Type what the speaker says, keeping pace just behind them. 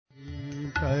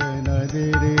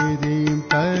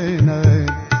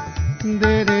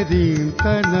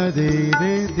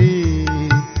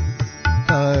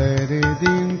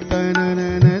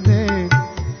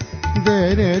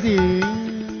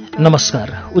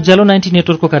नमस्कार। उज्यालो 90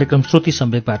 नेटवर्कको कार्यक्रम श्रुति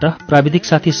सम्वेकबाट प्राविधिक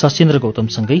साथी सशिन्द्र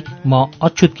गौतमसँगै म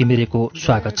अच्युत घिमिरेको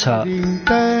स्वागत छ।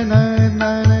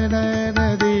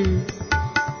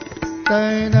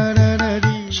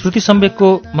 श्रुति सम्वेकको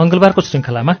मंगलबारको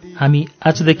श्रृङ्खलामा हामी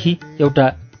आजदेखि एउटा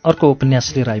अर्को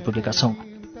उपन्यास लिएर आइपुगेका छौं।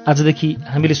 आजदेखि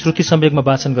हामीले श्रुति सम्वेकमा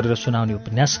वाचन गरेर सुनाउने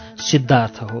उपन्यास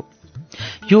सिद्धार्थ हो।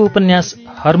 यो उपन्यास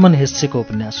हर्मन हेस्सेको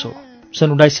उपन्यास हो।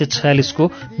 सन् 1946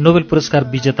 को नोबेल पुरस्कार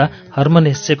विजेता हर्मन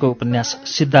हेस्सेको उपन्यास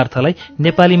सिद्धार्थलाई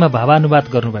नेपालीमा भावानुवाद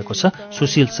गर्नुभएको छ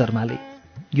सुशील शर्माले।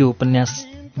 यो उपन्यास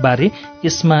बारे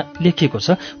यसमा लेखिएको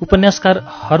छ, उपन्यासकार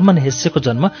हर्मन हेस्सेको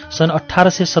जन्म सन्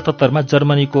 1877 मा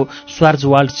जर्मनीको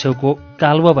स्वार्जवाल्ड छेउको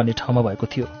काल्वा भन्ने ठाउँमा भएको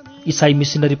थियो। इसाई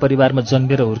मिशनरी परिवारमा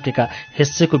जन्मेर हुर्केका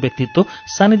हेस्सेको व्यक्तित्व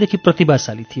सानैदेखि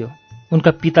प्रतिभाशाली थियो।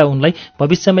 उनका पिता उनलाई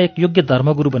भविष्यमा एक योग्य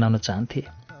धर्मगुरु बनाउन चाहन्थे।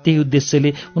 त्यही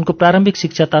उद्देश्यले उनको प्रारम्भिक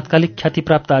शिक्षा तात्कालिक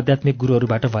ख्यातिप्राप्त आध्यात्मिक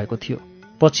गुरुहरूबाट भएको थियो।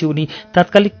 पछि उनी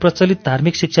तात्कालिक प्रचलित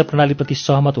धार्मिक शिक्षा प्रणालीप्रति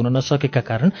सहमत हुन नसकेका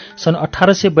कारण सन्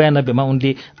 1892 मा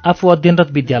उनले आफू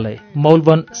अध्ययनरत विद्यालय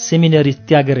मौलवन सेमिनरी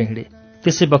त्यागेर हिँडे।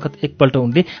 त्यसै बखत एकपल्ट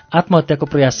उनले आत्महत्याको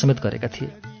प्रयास समेत गरेका थिए।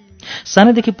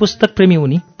 सानैदेखि पुस्तक प्रेमी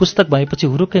उनी पुस्तक भएपछि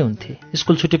हुरुक्कै हुन्थे।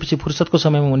 स्कुल छुटेपछि फुर्सदको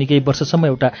समयमा उनी केही वर्षसम्म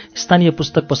एउटा स्थानीय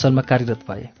पुस्तक पसलमा कार्यरत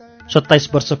भए। 27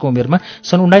 वर्षको उमेरमा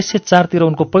सन् 1904 तिर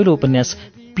उनको पहिलो उपन्यास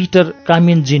पीटर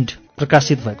कामिन्जिन्ड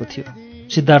प्रकाशित भएको थियो।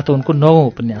 सिद्धार्थ उनको 9औं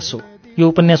उपन्यास हो। यो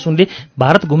उपन्यास उनले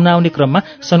भारत घुम्न आउने क्रममा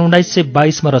सन्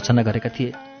 1922 मा रचना गरेका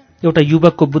थिए। एउटा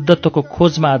युवकको बुद्धत्वको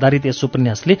खोजमा आधारित यस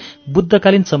उपन्यासले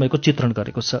बुद्धकालीन समयको चित्रण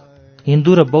गरेको छ।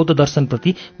 हिन्दू र बौद्ध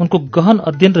दर्शनप्रति उनको गहन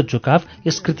अध्ययन र झुकाव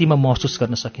यस कृतिमा महसुस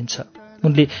गर्न सकिन्छ।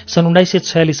 उनले सन्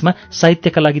 1946 मा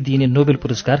साहित्यका लागि दिइने नोबेल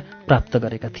पुरस्कार प्राप्त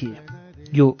गरेका थिए।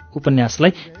 यो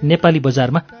उपन्यासलाई नेपाली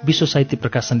बजारमा विश्व साहित्य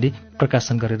प्रकाशनले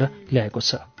प्रकाशन गरेर ल्याएको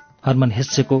छ। हर्मन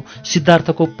हेस्सेको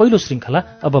सिद्धार्थको पहिलो श्रृङ्खला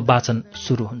अब वाचन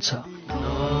सुरु हुन्छ।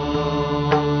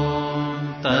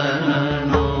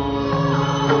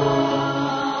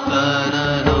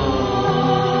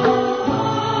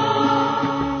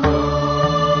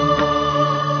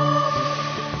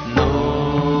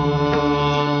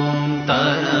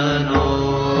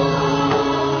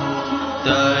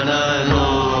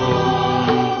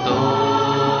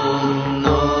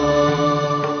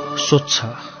 स्वच्छ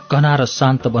घना र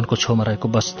शान्त वनको छेउमा रहेको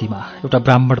बस्तीमा एउटा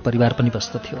ब्राह्मण परिवार पनि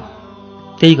बस्दथ्यो।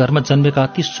 त्यही घरमा जन्मेका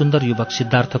अति सुन्दर युवक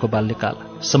सिद्धार्थको बाल्यकाल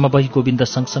समवयी गोविन्द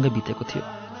सँगसँगै बितेको थियो।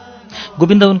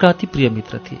 गोविन्द उनका अति प्रिय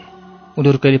मित्र थिए।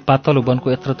 उनीहरू कहिले पातलो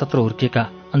वनको यत्रतत्र हुर्केका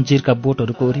अन्जिरका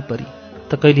बोटहरूको वरिपरि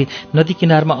त कहिले नदी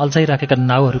किनारमा अल्झाइराखेका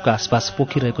नाउहरूका आसपास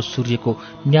पोखिरहेको सूर्यको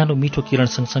न्यानो मिठो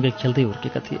किरण सँगसँगै खेल्दै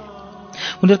हुर्केका थिए।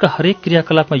 उनीहरूका हरेक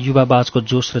क्रियाकलापमा युवाबाजको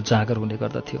जोश र जाँगर हुने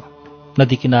गर्दथ्यो।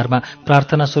 नदी किनारमा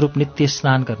प्रार्थना स्वरूप नित्य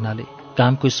स्नान गर्नाले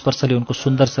घामको स्पर्शले उनको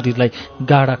सुन्दर शरीरलाई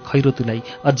गाढा खैरो तुल्याई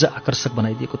अझ आकर्षक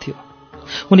बनाइदिएको थियो।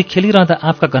 उनी खेलिरहँदा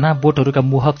आँपका घना बोटहरूका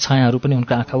मोहक छायाहरू पनि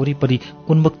उनका आँखा वरिपरि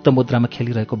उन्मुक्त मुद्रामा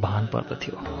खेलिरहेको भान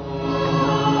पर्दथ्यो।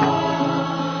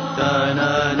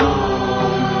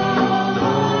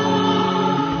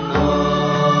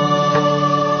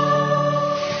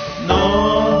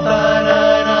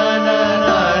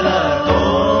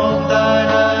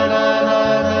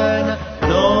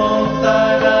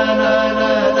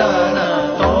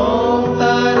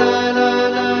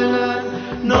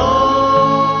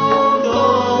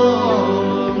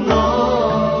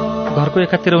 घरको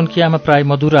एकातिर उनकी आमा प्राय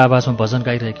मधुर आवाजमा भजन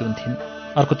गाइरहेकी हुन्थिन्।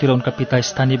 अर्कोतिर उनका पिता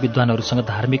स्थानीय विद्वानहरूसँग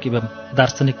धार्मिक एवं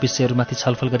दार्शनिक विषयहरूमाथि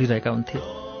छलफल गरिरहेका हुन्थे।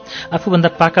 आफूभन्दा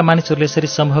पाका मानिसहरूले यसरी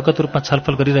समूहगत रूपमा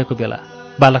छलफल गरिरहेको बेला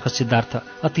बालक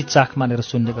सिद्धार्थ अति चाख मानेर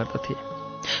सुन्ने गर्दथे।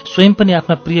 स्वयं पनि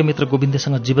आफ्ना प्रिय मित्र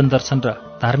गोविन्दसँग जीवन दर्शन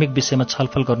र धार्मिक विषयमा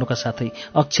छलफल गर्नुका साथै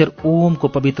अक्षर ओमको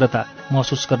पवित्रता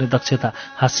महसुस गर्ने दक्षता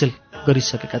हासिल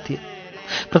गरिसकेका थिए।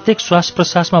 प्रत्येक श्वास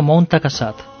प्रश्वासमा मौनताका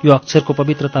साथ यो अक्षरको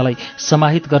पवित्रतालाई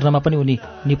समाहित गर्नमा पनि उनी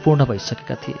निपुण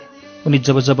भइसकेका थिए। उनी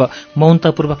जब जब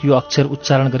मौनतापूर्वक यो अक्षर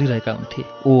उच्चारण गरिरहेका हुन्थे,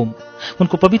 ओम,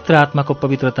 उनको पवित्र आत्माको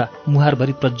पवित्रता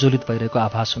मुहारभरि प्रज्वलित भइरहेको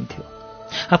आभास हुन्थ्यो।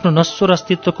 आफ्नो नश्वर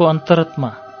अस्तित्वको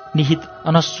अन्तरत्मा निहित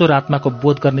अनश्वर आत्माको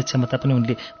बोध गर्ने क्षमता पनि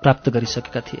उनले प्राप्त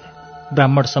गरिसकेका थिए।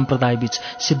 ब्राह्मण सम्प्रदायबीच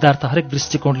सिद्धार्थ हरेक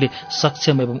दृष्टिकोणले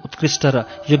सक्षम एवं उत्कृष्ट र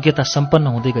योग्यता सम्पन्न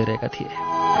हुँदै गइरहेका थिए।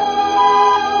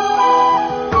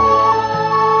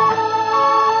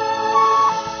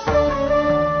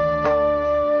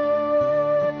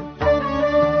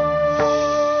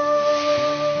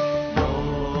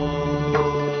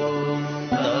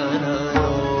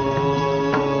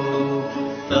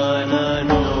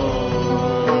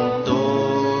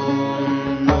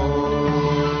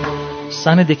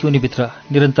 सानैदेखि उनीभित्र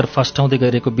निरन्तर फस्टाउँदै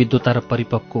गइरहेको विद्वता र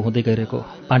परिपक्व हुँदै गइरहेको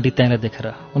पाण्डित्याइलाई देखेर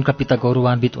उनका पिता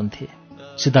गौरवान्वित हुन्थे।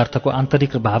 सिद्धार्थको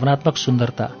आन्तरिक र भावनात्मक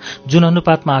सुन्दरता जुन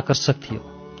अनुपातमा आकर्षक थियो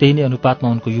त्यही नै अनुपातमा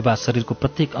उनको युवा शरीरको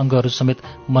प्रत्येक अङ्गहरू समेत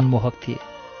मनमोहक थिए।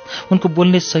 उनको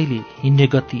बोल्ने शैली, हिँड्ने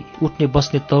गति, उठ्ने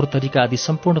बस्ने तौर तरिका आदि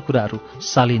सम्पूर्ण कुराहरू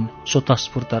शालीन,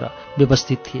 स्वतस्फूर्त र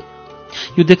व्यवस्थित थिए।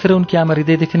 यो देखेर उनकी आमा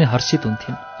हृदयदेखि नै हर्षित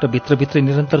हुन्थिन् र भित्रभित्रै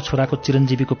निरन्तर छोराको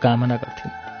चिरञ्जीवीको कामना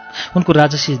गर्थिन्। उनको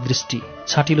राजसी दृष्टि,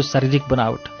 छाटिलो शारीरिक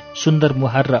बनावट, सुन्दर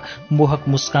मुहार र मोहक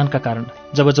मुस्कानका कारण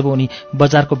जब जब उनी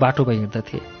बजारको बाटो भई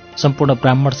हिँड्दथे सम्पूर्ण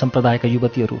ब्राह्मण सम्प्रदायका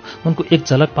युवतीहरू उनको एक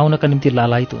झलक पाउनका निम्ति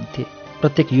लालायित हुन्थे।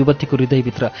 प्रत्येक युवतीको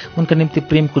हृदयभित्र उनका निम्ति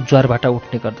प्रेमको ज्वारभाटा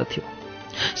उठ्ने गर्दथ्यो।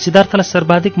 सिद्धार्थलाई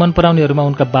सर्वाधिक मन पराउनेहरूमा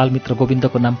उनका बालमित्र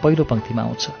गोविन्दको नाम पहिलो पंक्तिमा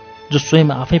आउँछ, जो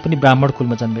स्वयं आफै पनि ब्राह्मण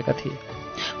कुलमा जन्मेका थिए।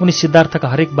 उनी सिद्धार्थका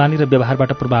हरेक बानी र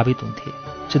व्यवहारबाट प्रभावित हुन्थे।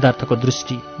 सिद्धार्थको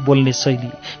दृष्टि, बोल्ने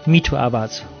शैली, मिठो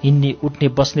आवाज, हिँड्ने उठ्ने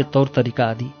बस्ने तौर तरिका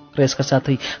आदि र यसका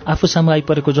साथै आफू सामु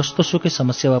आइपरेको जस्तो सुकै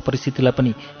समस्या वा परिस्थितिलाई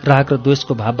पनि राग र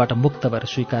द्वेषको भावबाट मुक्त भएर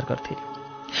स्वीकार गर्थे।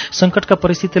 सङ्कटका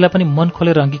परिस्थितिलाई पनि मन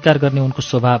खोलेर अङ्गीकार गर्ने उनको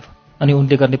स्वभाव अनि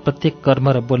उनले गर्ने प्रत्येक कर्म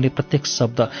र बोल्ने प्रत्येक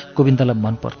शब्द गोविन्दलाई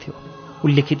मन पर्थ्यो।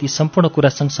 उल्लेखित यी सम्पूर्ण कुरा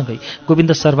सँगसँगै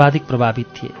गोविन्द सर्वाधिक प्रभावित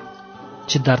थिए।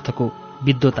 सिद्धार्थको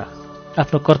विद्वता,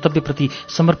 आफ्नो कर्तव्यप्रति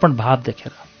समर्पण भाव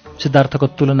देखेर सिद्धार्थको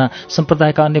तुलना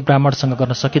सम्प्रदायका अन्य ब्राह्मणसँग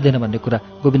गर्न सकिँदैन भन्ने कुरा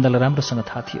गोविन्दलाई राम्रोसँग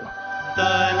थाहा थियो।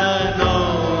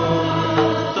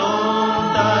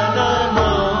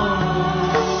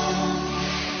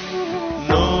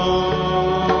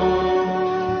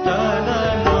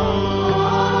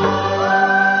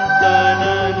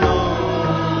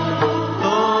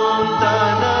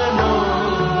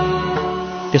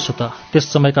 त्यसो त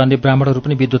त्यस समयका अन्य ब्राह्मणहरू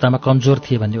पनि विद्वतामा कमजोर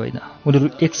थिए भन्ने होइन। उनीहरू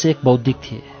 101 बौद्धिक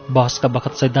थिए। बहसका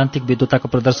बखत सैद्धान्तिक विद्वताको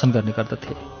प्रदर्शन गर्ने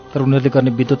गर्दथे, तर उनीहरूले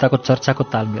गर्ने विद्वताको चर्चाको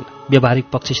तालमेल व्यावहारिक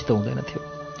पक्षसित हुँदैनथ्यो।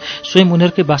 स्वयं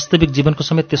उनीहरूकै वास्तविक जीवनको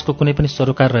समेत त्यसको कुनै पनि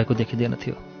सरोकार रहेको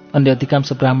देखिँदैनथ्यो। अन्य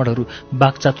अधिकांश ब्राह्मणहरू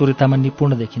वाक्चातुर्यतामा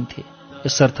निपुण देखिन्थे।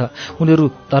 यसर्थ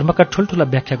उनीहरू धर्मका ठुल्ठुला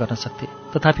व्याख्या गर्न सक्थे,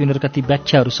 तथापि उनीहरूका ती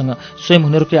व्याख्याहरूसँग स्वयं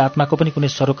उनीहरूकै आत्माको पनि कुनै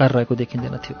सरोकार रहेको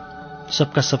देखिँदैनथ्यो।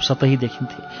 सबका सब सतही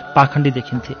देखिन्थे, पाखण्डी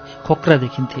देखिन्थे, खोक्रा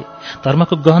देखिन्थे।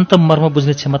 धर्मको गहनतम मर्म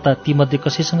बुझ्ने क्षमता तीमध्ये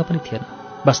कसैसँग पनि थिएन।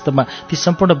 वास्तवमा ती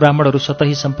सम्पूर्ण ब्राह्मणहरू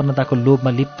सतही सम्पन्नताको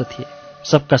लोभमा लिप्त थिए।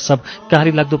 सबका सब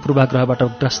काली लाग्दो पूर्वाग्रहबाट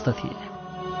ग्रस्त थिए।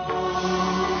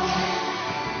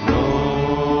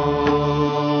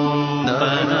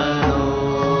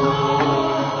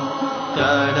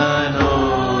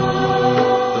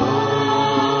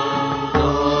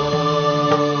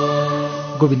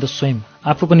 गोविन्द स्वयं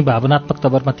आफू पनि भावनात्मक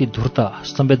तवरमा ती धूर्त,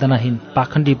 संवेदनाहीन,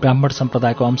 पाखण्डी ब्राह्मण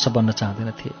सम्प्रदायको अंश बन्न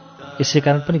चाहँदैनथे। यसै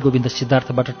कारण पनि गोविन्द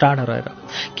सिद्धार्थबाट टाढा रहेर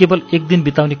केवल एक दिन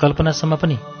बिताउने कल्पनासम्म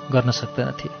पनि गर्न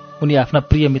सक्दैनथे। उनी आफ्ना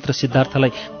प्रिय मित्र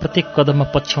सिद्धार्थलाई प्रत्येक कदममा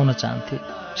पछ्याउन चाहन्थे।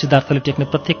 सिद्धार्थले टेक्ने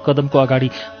प्रत्येक कदमको अगाडि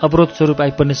अवरोध स्वरूप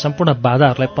आइपर्ने सम्पूर्ण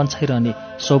बाधाहरूलाई पन्छाइरहने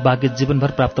सौभाग्य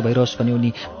जीवनभर प्राप्त भइरहोस् भनी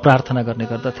उनी प्रार्थना गर्ने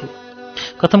गर्दथे।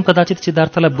 कथम कदाचित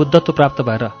सिद्धार्थलाई बुद्धत्व प्राप्त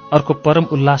भएर अर्को परम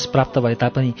उल्लास प्राप्त भए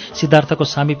तापनि सिद्धार्थको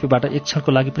सामिप्यबाट एक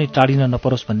क्षणको लागि पनि टाढिन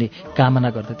नपरोस् भन्ने कामना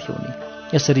गर्दथे उनी।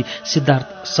 यसरी सिद्धार्थ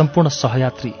सम्पूर्ण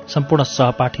सहयात्री, सम्पूर्ण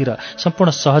सहपाठी र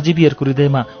सम्पूर्ण सहजीवीहरूको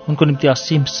हृदयमा उनको निम्ति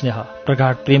असीम स्नेह,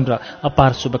 प्रगाढ प्रेम र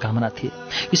अपार शुभकामना थिए।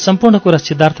 यी सम्पूर्ण कुरा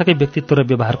सिद्धार्थकै व्यक्तित्व र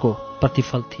व्यवहारको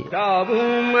प्रतिफल थिए।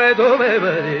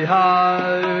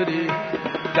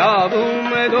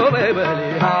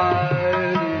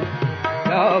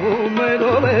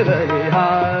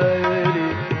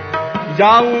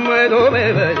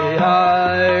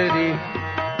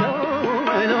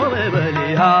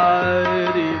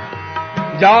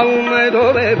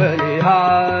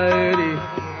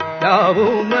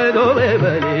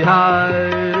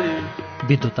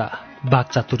 विद्वता,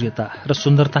 वाक्चातुर्यता र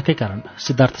सुन्दरताकै कारण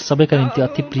सिद्धार्थ सबैका निम्ति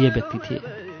अति प्रिय व्यक्ति थिए।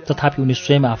 तथापि उनी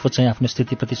स्वयं आफू चाहिँ आफ्नो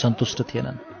स्थितिप्रति सन्तुष्ट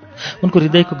थिएनन्। उनको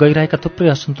हृदयको गहिराएका थुप्रै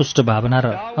असन्तुष्ट भावना र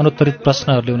अनुत्तरित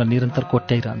प्रश्नहरूले उनलाई निरन्तर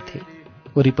कोट्याइरहन्थे।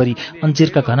 वरिपरि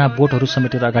अन्जिरका घना बोटहरू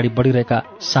समेटेर अगाडि बढिरहेका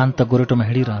शान्त गोरेटोमा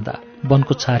हिँडिरहँदा,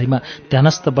 वनको छारीमा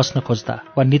ध्यानस्थ बस्न खोज्दा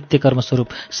वा नित्य कर्मस्वरूप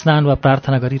स्नान वा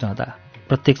प्रार्थना गरिरहँदा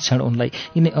प्रत्येक क्षण उनलाई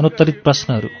यिनै अनुत्तरित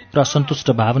प्रश्नहरू र असन्तुष्ट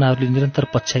भावनाहरूले निरन्तर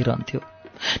पछ्याइरहन्थ्यो।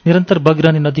 निरन्तर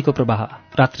बगिरहने नदीको प्रवाह,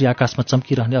 रात्रि आकाशमा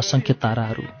चम्किरहने असङ्ख्य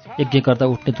ताराहरू, यज्ञ गर्दा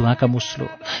उठ्ने धुवाँका मुस्लो,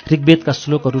 ऋग्वेदका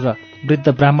श्लोकहरू र वृद्ध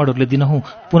ब्राह्मणहरूले दिनहुँ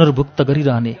पुनर्भुक्त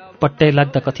गरिरहने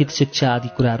पट्याइलाग्दा कथित शिक्षा आदि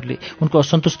कुराहरूले उनको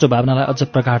असन्तुष्ट भावनालाई अझ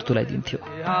प्रगाढ तुल्याइदिन्थ्यो।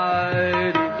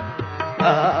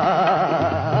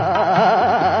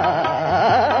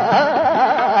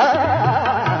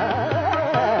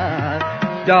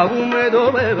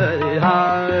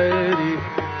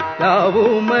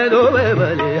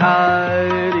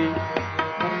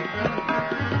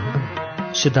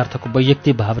 सिद्धार्थको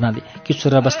वैयक्तिक भावनाले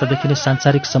किशोरावस्थादेखि नै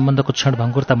सांसारिक सम्बन्धको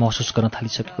क्षणभङ्गुरता महसुस गर्न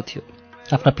थालिसकेको थियो।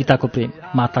 आफ्ना पिताको प्रेम,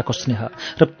 माताको स्नेह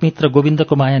र मित्र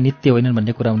गोविन्दको माया नित्य होइनन्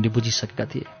भन्ने कुरा उनले बुझिसकेका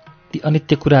थिए। ती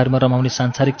अनित्य कुराहरूमा रमाउने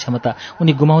सांसारिक क्षमता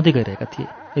उनी गुमाउँदै गइरहेका थिए।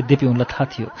 यद्यपि उनलाई थाहा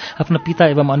थियो आफ्ना पिता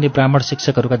एवं अन्य ब्राह्मण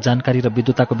शिक्षकहरूका जानकारी र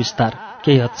विद्वताको विस्तार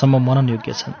केही हदसम्म मनन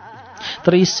योग्य छन्,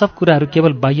 तर यी सब कुराहरू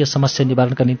केवल बाह्य समस्या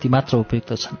निवारणका निम्ति मात्र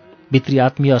उपयुक्त छन्। भित्री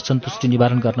आत्मीय असन्तुष्टि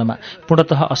निवारण गर्नमा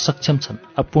पूर्णतः असक्षम छन्,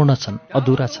 अपूर्ण छन्,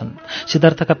 अधुरा छन्।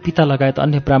 सिद्धार्थका पिता लगायत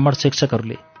अन्य ब्राह्मण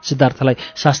शिक्षकहरूले सिद्धार्थलाई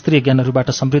शास्त्रीय ज्ञानहरूबाट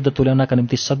समृद्ध तुल्याउनका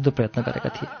निम्ति सक्दो प्रयत्न गरेका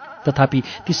थिए। तथापि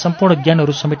ती सम्पूर्ण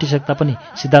ज्ञानहरू समेटिसक्दा पनि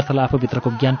सिद्धार्थलाई आफूभित्रको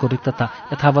ज्ञानको रिक्तता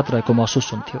यथावत रहेको महसुस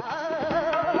हुन्थ्यो।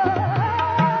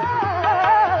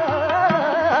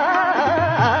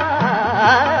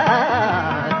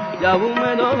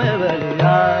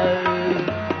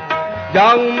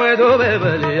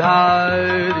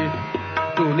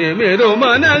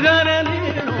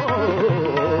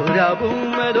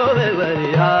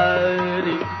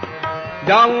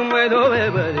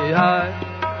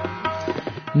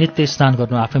 नित्य स्नान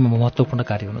गर्नु आफैमा महत्त्वपूर्ण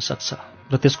कार्य हुन सक्छ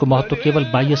र त्यसको महत्त्व केवल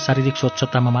बाह्य शारीरिक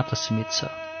स्वच्छतामा मात्र सीमित छ।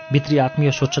 भित्री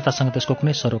आत्मीय स्वच्छतासँग त्यसको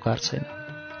कुनै सरोकार छैन।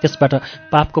 त्यसबाट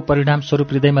पापको परिणाम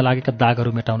स्वरूप हृदयमा लागेका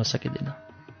दागहरू मेटाउन सकिँदैन।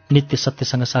 नित्य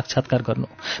सत्यसँग साक्षात्कार गर्नु,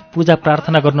 पूजा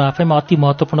प्रार्थना गर्नु आफैमा अति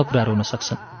महत्त्वपूर्ण कुराहरू हुन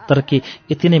सक्छन्, तर के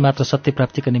यति नै मात्र सत्य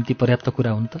प्राप्तिका निम्ति पर्याप्त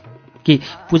कुरा हुन् त? के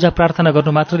पूजा प्रार्थना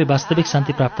गर्नु मात्रले वास्तविक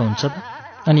शान्ति प्राप्त हुन्छ त?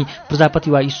 अनि प्रजापति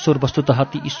वा ईश्वर वस्तुतः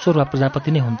ती ईश्वर वा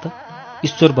प्रजापति नै हुन् त?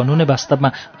 ईश्वर भन्नु नै वास्तवमा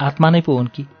आत्मा नै पो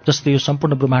हुन् कि, जसले यो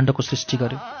सम्पूर्ण ब्रह्माण्डको सृष्टि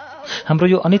गर्यो? हाम्रो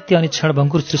यो अनित्य अनि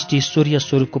क्षणभङ्गुर सृष्टि ईश्वरीय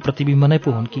स्वरूपको प्रतिबिम्ब नै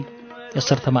पो हुन् कि?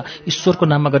 यस अर्थमा ईश्वरको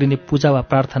नाममा गरिने पूजा वा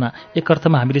प्रार्थना एक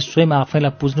अर्थमा हामीले स्वयं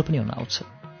आफैलाई पुज्नु पनि हुन आउँछ।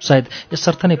 सायद यस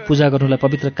अर्थ नै पूजा गर्नुलाई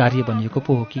पवित्र कार्य भनिएको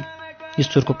पो हो कि?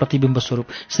 ईश्वरको प्रतिबिम्ब स्वरूप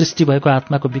सृष्टि भएको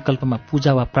आत्माको विकल्पमा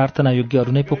पूजा वा प्रार्थना योग्य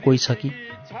अरू नै पो कोही छ कि?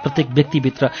 प्रत्येक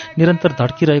व्यक्तिभित्र निरन्तर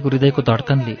धड्किरहेको हृदयको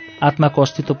धड्कनले आत्माको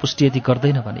अस्तित्व पुष्टि यदि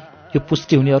गर्दैन भने यो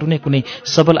पुष्टि हुने अरू नै कुनै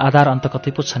सबल आधार अन्त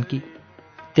कतै पो छन् कि?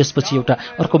 त्यसपछि एउटा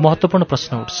अर्को महत्त्वपूर्ण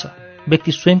प्रश्न उठ्छ,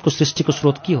 व्यक्ति स्वयंको सृष्टिको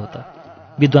स्रोत के हो त?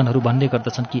 विद्वानहरू भन्ने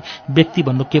गर्दछन् कि व्यक्ति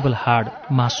भन्नु केवल हाड,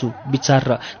 मासु, विचार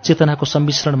र चेतनाको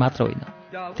सम्मिश्रण मात्र होइन।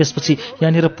 त्यसपछि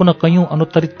यहाँनिर पुनः कैयौँ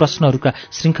अनुत्तरित प्रश्नहरूका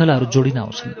श्रृङ्खलाहरू जोडिन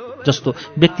आउँछन्, जस्तो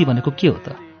व्यक्ति भनेको के हो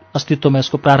त? अस्तित्वमा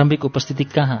यसको प्रारम्भिक उपस्थिति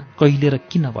कहाँ, कहिले र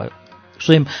किन भयो?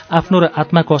 स्वयं आफ्नो र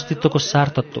आत्माको अस्तित्वको सार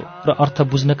तत्त्व र अर्थ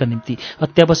बुझ्नका निम्ति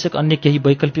अत्यावश्यक अन्य केही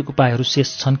वैकल्पिक उपायहरू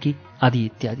शेष छन् कि? आदि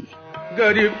इत्यादि।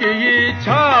 गरीब की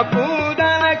इच्छा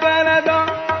पूर्ण कर दो,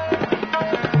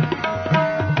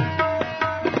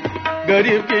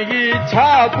 गरीब की इच्छा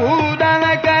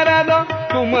पूर्ण कर दो,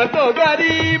 तुम तो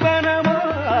गरीब न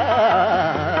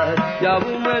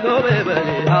जाऊं मैं धोबे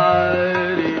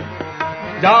बलिहारी,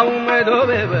 जाऊं मैं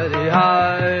धोबे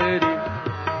बलिहारी।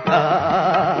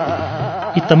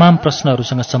 यी तमाम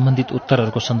प्रश्नहरूसँग सम्बन्धित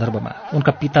उत्तरहरूको सन्दर्भमा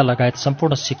उनका पिता लगायत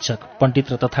सम्पूर्ण शिक्षक,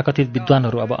 पण्डित र तथाकथित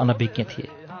विद्वानहरू अब अनभिज्ञ थिए।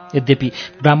 यद्यपि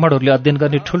ब्राह्मणहरूले अध्ययन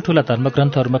गर्ने ठूल्ठूला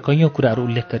धर्मग्रन्थहरूमा कैयौँ कुराहरू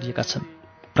उल्लेख गरिएका छन्।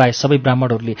 प्राय सबै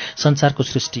ब्राह्मणहरूले संसारको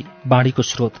सृष्टि, वाणीको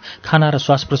स्रोत, खाना र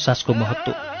श्वास प्रश्वासको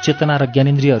महत्त्व, चेतना र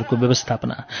ज्ञानेन्द्रियहरूको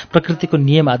व्यवस्थापना, प्रकृतिको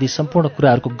नियम आदि सम्पूर्ण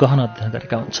कुराहरूको गहन अध्ययन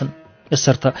गरेका हुन्छन्।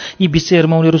 यसर्थ यी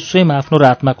विषयहरूमा उनीहरू स्वयं आफ्नो र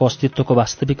आत्माको अस्तित्वको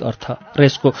वास्तविक अर्थ र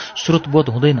यसको स्रोतबोध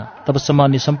हुँदैन तबसम्म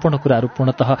अन्य सम्पूर्ण कुराहरू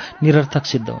पूर्णतः निरर्थक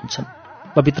सिद्ध हुन्छन्।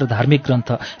 पवित्र धार्मिक ग्रन्थ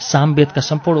सामवेदका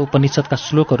सम्पूर्ण उपनिषदका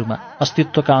श्लोकहरूमा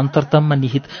अस्तित्वका अन्तर्तममा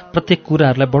निहित प्रत्येक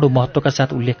कुराहरूलाई बडो महत्त्वका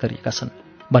साथ उल्लेख गरिएका छन्।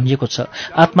 भनिएको छ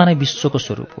आत्मा नै विश्वको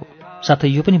स्वरूप हो। साथै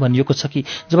यो पनि भनिएको छ कि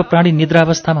जब प्राणी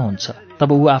निद्रावस्थामा हुन्छ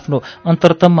तब ऊ आफ्नो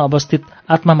अन्तर्तममा अवस्थित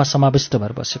आत्मामा समाविष्ट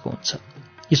भएर बसेको हुन्छ।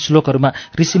 यी श्लोकहरूमा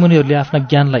ऋषिमुनिहरूले आफ्ना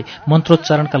ज्ञानलाई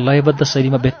मन्त्रोच्चारणका लयबद्ध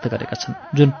शैलीमा व्यक्त गरेका छन्,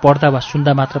 जुन पढ्दा वा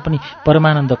सुन्दा मात्र पनि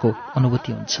परमानन्दको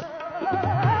अनुभूति हुन्छ।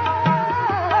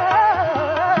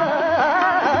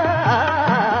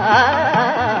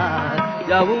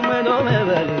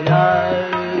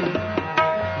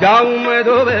 जाऊं मैं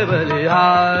धोबे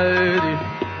बलिहारी,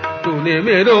 तूने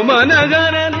मेरो मन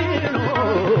गन लियो,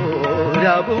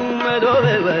 जाऊं मैं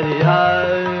धोबे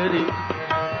बलिहारी,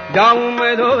 जाऊं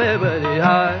मैं धोबे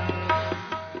बलिहारी।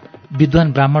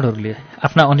 विद्वान ब्राह्मणहरूले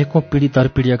आफ्ना अनेकौं पीढी दर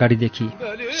पीढी अगाडिदेखि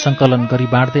सङ्कलन गरी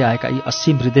बाँड्दै आएका यी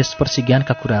असीम हृदयस्पर्शी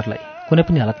ज्ञानका कुराहरूलाई कुनै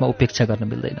पनि हालतमा उपेक्षा गर्न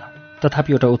मिल्दैन।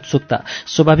 तथापि एउटा उत्सुकता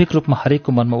स्वाभाविक रूपमा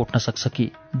हरेकको मनमा उठ्न सक्छ कि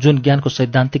जुन ज्ञानको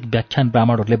सैद्धान्तिक व्याख्यान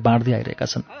ब्राह्मणहरूले बाँड्दै आइरहेका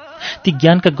छन् ती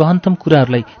ज्ञानका गहनतम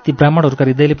कुराहरूलाई ती ब्राह्मणहरूका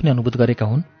हृदयले पनि अनुभूत गरेका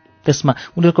हुन्। त्यसमा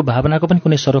उनीहरूको भावनाको पनि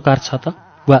कुनै सरोकार छ त?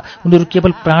 वा उनीहरू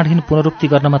केवल प्राणहीन पुनरुक्ति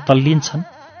गर्नमा तल्लीन छन्?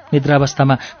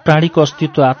 निद्रावस्थामा प्राणीको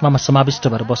अस्तित्व आत्मामा समाविष्ट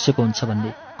भएर बसेको हुन्छ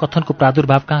भन्ने कथनको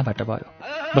प्रादुर्भाव कहाँबाट भयो?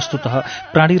 वस्तुतः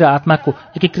प्राणी र आत्माको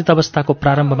एकीकृत अवस्थाको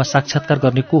प्रारम्भमा साक्षात्कार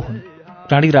गर्ने को हुन्?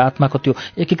 प्राणी र आत्माको त्यो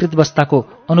एकीकृत अवस्थाको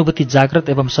अनुभूति जागृत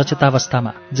एवं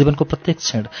सचेतावस्थामा जीवनको प्रत्येक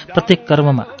क्षण, प्रत्येक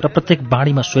कर्ममा र प्रत्येक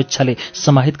बाणीमा स्वेच्छाले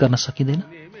समाहित गर्न सकिँदैन?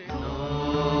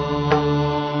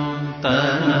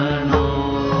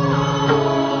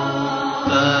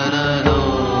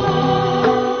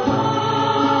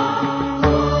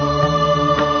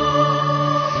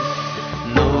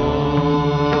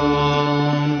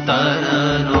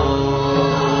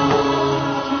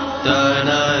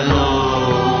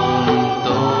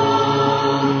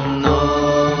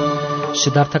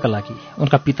 सिद्धार्थका लागि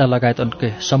उनका पिता लगायत उनकै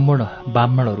सम्पूर्ण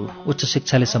ब्राह्मणहरू उच्च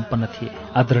शिक्षाले सम्पन्न थिए,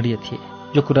 आदरणीय थिए।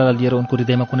 यो कुरालाई लिएर उनको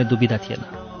हृदयमा कुनै दुविधा थिएन।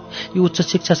 यो उच्च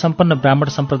शिक्षा सम्पन्न ब्राह्मण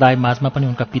सम्प्रदाय माझमा पनि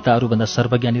उनका पिता अरूभन्दा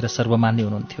सर्वज्ञानी र सर्वमान्य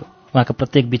हुनुहुन्थ्यो। उहाँका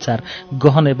प्रत्येक विचार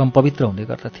गहन एवं पवित्र हुने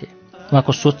गर्दथे।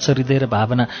 उहाँको स्वच्छ हृदय र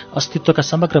भावना अस्तित्वका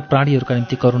समग्र प्राणीहरूका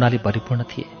निम्ति करुणाले भरिपूर्ण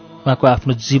थिए। उहाँको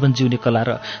आफ्नो जीवन जिउने कला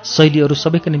र शैलीहरू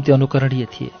सबैका निम्ति अनुकरणीय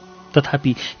थिए।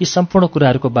 तथापि यी सम्पूर्ण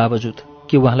कुराहरूको बावजुद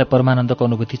के उहाँलाई परमानन्दको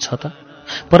अनुभूति छ त?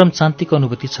 परम शान्तिको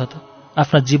अनुभूति छ त?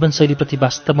 आफ्ना जीवनशैलीप्रति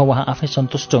वास्तवमा उहाँ आफै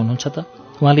सन्तुष्ट हुनुहुन्छ त?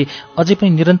 उहाँले अझै पनि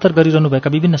निरन्तर गरिरहनुभएका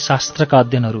विभिन्न शास्त्रका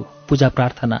अध्ययनहरू, पूजा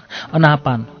प्रार्थना,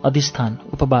 अनापान, अधिष्ठान,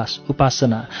 उपवास,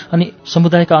 उपासना अनि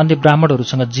समुदायका अन्य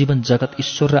ब्राह्मणहरूसँग जीवन जगत,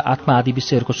 ईश्वर र आत्मा आदि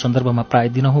विषयहरूको सन्दर्भमा प्राय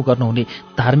दिनहुँ गर्नुहुने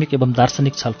धार्मिक एवं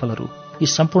दार्शनिक छलफलहरू, यी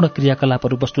सम्पूर्ण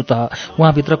क्रियाकलापहरू वस्तुतः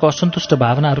उहाँभित्रको असन्तुष्ट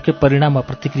भावनाहरूकै परिणाम वा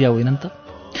प्रतिक्रिया होइनन् त?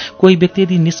 कोही व्यक्ति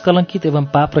यदि निष्कलङ्कित एवं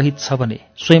पापरहित छ भने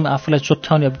स्वयं आफूलाई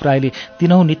चोख्याउने अभिप्रायले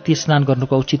दिनहुँ नित्य स्नान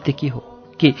गर्नुको औचित्य के हो?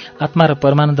 के आत्मा र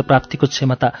परमानन्द प्राप्तिको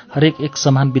क्षमता हरेक एक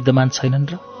समान विद्यमान छैनन्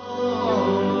र?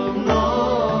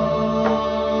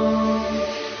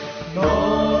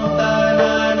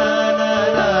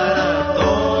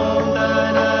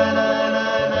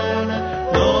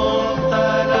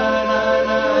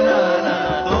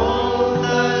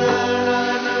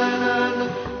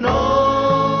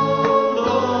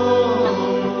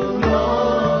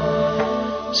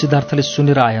 सिद्धार्थले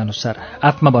सुनेर आएअनुसार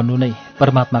आत्मा भन्नु नै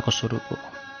परमात्माको स्वरूप हो।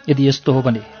 यदि यस्तो हो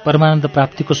भने परमानन्द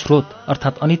प्राप्तिको स्रोत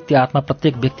अर्थात् अनित्य आत्मा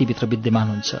प्रत्येक व्यक्तिभित्र विद्यमान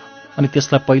हुन्छ अनि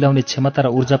त्यसलाई पहिलाउने क्षमता र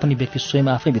ऊर्जा पनि व्यक्ति स्वयं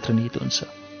आफैभित्र निहित हुन्छ।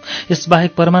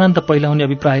 यसबाहेक परमानन्द पहिलाउने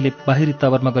अभिप्रायले बाहिरी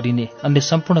तवरमा गरिने अन्य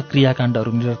सम्पूर्ण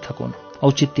क्रियाकाण्डहरू निरर्थक हुन्,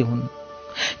 औचित्य हुन्।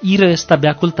 यी र यस्ता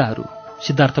व्याकुलताहरू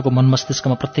सिद्धार्थको मन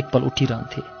मस्तिष्कमा प्रत्येक पल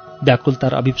उठिरहन्थे। व्याकुलता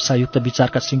र अभिप्सायुक्त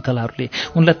विचारका श्रृङ्खलाहरूले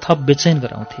उनलाई थप बेचैन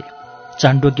गराउँथे।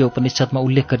 चाण्डोग्य उपनिषदमा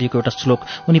उल्लेख गरिएको एउटा श्लोक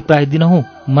उनी प्राय दिनहुँ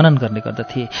मनन गर्ने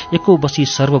गर्दथे। एको बसी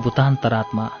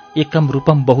सर्वभूतान्तरात्मा एकम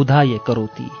रूपम बहुधा ये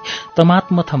करोति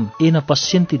तमात्मथम एन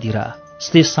पश्यन्ति धीरा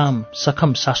स्तेषां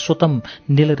सखम शाश्वतम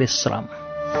नीलरेश्राम।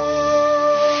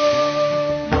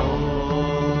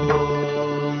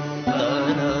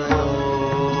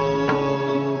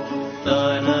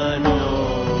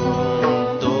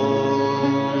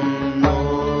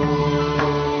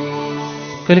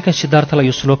 कहिलेकाहीँ सिद्धार्थलाई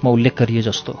यो श्लोकमा उल्लेख गरिए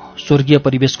जस्तो स्वर्गीय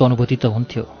परिवेशको अनुभूति त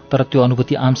हुन्थ्यो, तर त्यो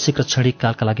अनुभूति आंशिक र क्षणिक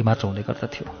कालका लागि मात्र हुने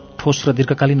गर्दथ्यो। ठोस र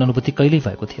दीर्घकालीन अनुभूति कहिल्यै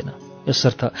भएको थिएन।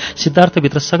 यसर्थ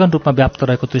सिद्धार्थभित्र सघन रूपमा व्याप्त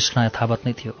रहेको तृष्णा यथावत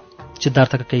नै थियो।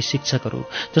 सिद्धार्थका केही शिक्षकहरू,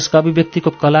 जसका अभिव्यक्तिको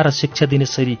कला र शिक्षा दिने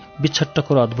शैली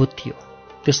विछट्टको र अद्भुत थियो,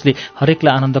 त्यसले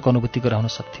हरेकलाई आनन्दको अनुभूति गराउन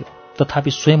सक्थ्यो।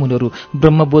 तथापि स्वयं उनीहरू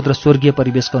ब्रह्मबोध र स्वर्गीय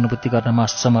परिवेशको अनुभूति गर्नमा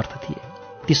असमर्थ थिए।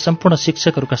 ती सम्पूर्ण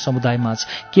शिक्षकहरूका समुदायमाझ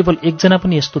केवल एकजना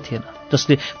पनि यस्तो थिएन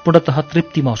जसले पूर्णतः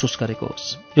तृप्ति महसुस गरेको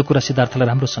होस्। यो कुरा सिद्धार्थलाई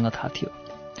राम्रोसँग थाहा थियो।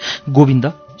 गोविन्द,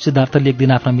 सिद्धार्थले एक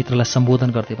दिन आफ्ना मित्रलाई सम्बोधन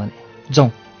गर्दै भने,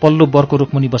 जाउँ पल्लो बरको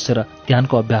रुखमुनि बसेर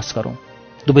ध्यानको अभ्यास गरौँ।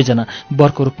 दुवैजना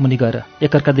बरको रुखमुनि गएर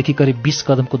एकअर्कादेखि करिब 20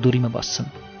 कदमको दूरीमा बस्छन्।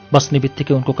 बस्ने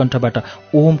बित्तिकै उनको कण्ठबाट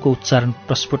ओमको उच्चारण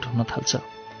प्रस्फुट हुन थाल्छ।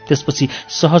 त्यसपछि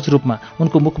सहज रूपमा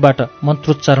उनको मुखबाट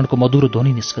मन्त्रोच्चारणको मधुरो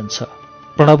ध्वनि निस्कन्छ।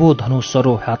 प्रणवो धनु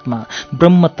सरो हात्मा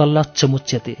ब्रह्म तल्लच्छ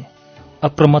मुच्यते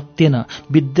अप्रमत्येन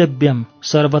विद्यव्यम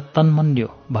सर्वतन्मन्यो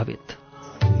भवेत्।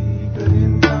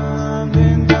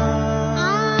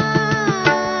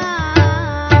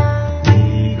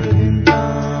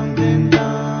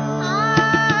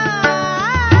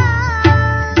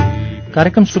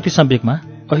 कार्यक्रम श्रुति सम्वेकमा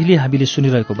अहिले हामीले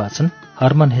सुनिरहेको वाचन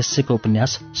हर्मन हेस्सेको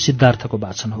उपन्यास सिद्धार्थको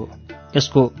वाचन हो।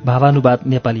 यसको भावानुवाद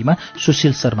नेपालीमा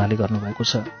सुशील शर्माले गर्नुभएको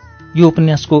छ। यो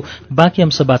उपन्यासको बाँकी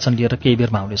अंश वाचन लिएर केही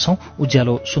बेरमा आउनेछौँ।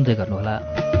 उज्यालो सुन्दै गर्नुहोला।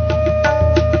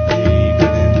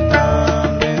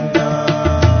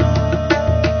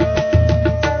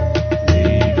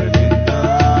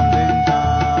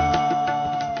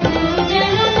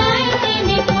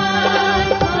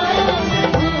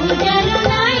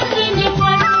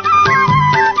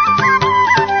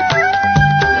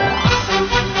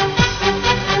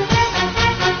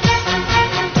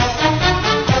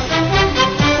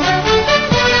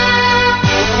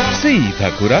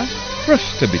 कुरा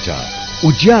प्रश्न विचार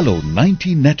उज्यालो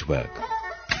 90 नेटवर्क।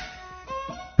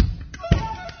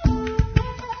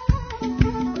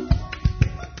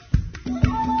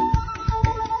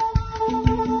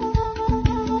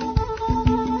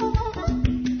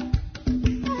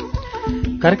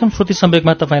 कार्यक्रम श्रुति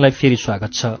सम्वेकमा तपाईँलाई फेरि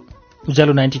स्वागत छ।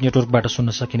 उज्यालो 90 नेटवर्कबाट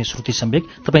सुन्न सकिने श्रुति सम्वेक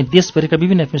तपाईँ देशभरिका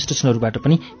विभिन्न एफएम स्टेशनहरूबाट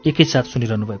पनि एकैसाथ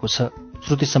सुनिरहनु भएको छ।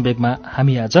 श्रुति सम्वेकमा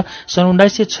हामी आज सन्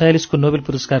 1946 को नोबेल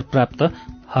पुरस्कार प्राप्त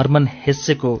हर्मन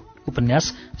हेस्सेको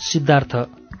उपन्यास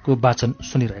सिद्धार्थको वाचन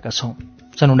सुनिरहेका छौं।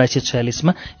 सन् 1946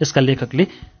 मा यसका लेखकले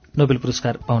नोबेल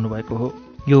पुरस्कार पाउनुभएको हो।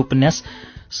 यो उपन्यास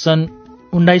सन्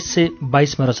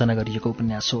 1922 मा रचना गरिएको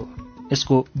उपन्यास हो।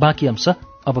 यसको बाँकी अंश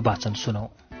अब वाचन सुनौं।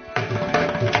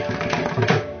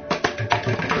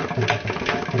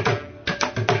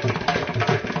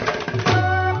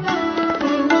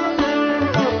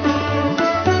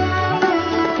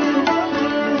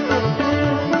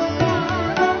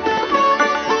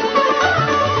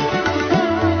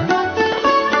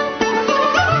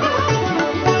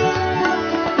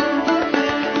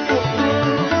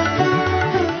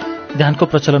 ध्यानको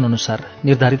प्रचलन अनुसार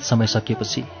निर्धारित समय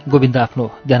सकिएपछि गोविन्द आफ्नो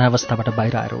ध्यानावस्थाबाट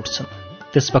बाहिर आएर उठ्छन्।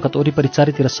 त्यसवखत वरिपरि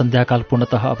चारैतिर सन्ध्याकाल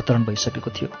पूर्णतः अवतरण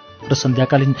भइसकेको थियो र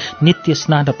सन्ध्याकालीन नित्य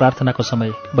स्नान र प्रार्थनाको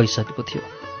समय भइसकेको थियो।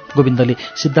 गोविन्दले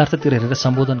सिद्धार्थतिर हेरेर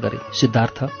सम्बोधन गरे,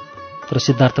 सिद्धार्थ। तर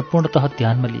सिद्धार्थ पूर्णतः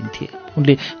ध्यानमा लिन्थे।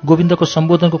 उनले गोविन्दको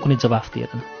सम्बोधनको कुनै जवाफ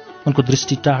दिएनन्। उनको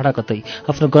दृष्टि टाढा कतै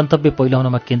आफ्नो गन्तव्य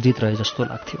पहिलाउनमा केन्द्रित रहे जस्तो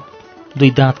लाग्थ्यो।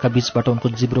 दुई दाँतका बीचबाट उनको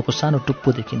जिब्रोको सानो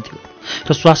टुप्पो देखिन्थ्यो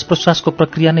र श्वास प्रश्वासको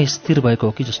प्रक्रिया नै स्थिर भएको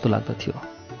हो कि जस्तो लाग्दथ्यो।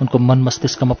 उनको मन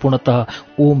मस्तिष्कमा पूर्णतः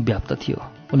ओम व्याप्त थियो।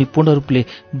 उनी पूर्ण रूपले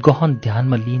गहन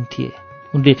ध्यानमा लीन थिए।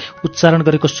 उनले उच्चारण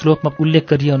गरेको श्लोकमा उल्लेख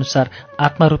गरिए अनुसार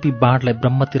आत्मारूपी बाणलाई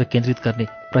ब्रह्मतिर केन्द्रित गर्ने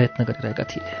प्रयत्न गरिरहेका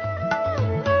थिए।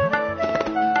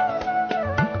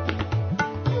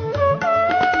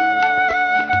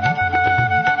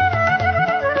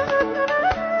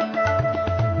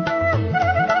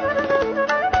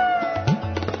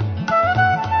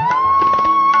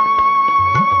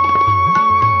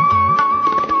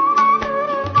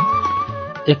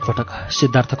 एकपटक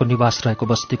सिद्धार्थको निवास रहेको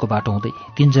बस्तीको बाटो हुँदै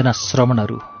तीनजना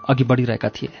श्रमणहरू अघि बढिरहेका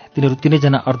थिए। तिनीहरू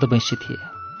तीनैजना अर्धवैंशी थिए।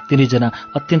 तीनैजना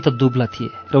अत्यन्त दुब्ला थिए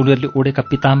र उनीहरूले ओढेका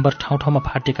पिताम्बर ठाउँ ठाउँमा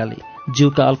फाटेकाले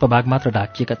जिउका अल्प भाग मात्र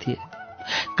ढाकिएका थिए।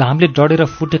 घामले डढेर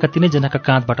फुटेका तीनैजनाका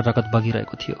काँधबाट रगत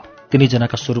बगिरहेको थियो।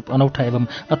 तीनैजनाका स्वरूप अनौठा एवं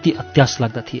अति अत्यास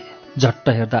लाग्दा थिए। झट्ट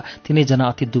हेर्दा तीनैजना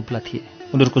अति दुब्ला थिए।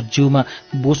 उनीहरूको जिउमा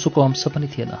बोसोको अंश पनि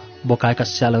थिएन। बोकाएका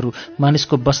स्यालहरू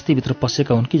मानिसको बस्तीभित्र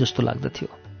पसेका हुन् कि जस्तो लाग्दथ्यो।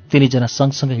 तीनैजना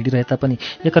सँगसँगै हिँडिरहे तापनि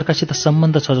एकअर्कासित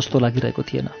सम्बन्ध छ जस्तो लागिरहेको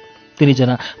थिएन।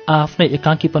 तीनैजना आफ्नै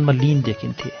एकाङ्कीपनमा लीन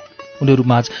देखिन्थे। उनीहरू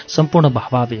माझ सम्पूर्ण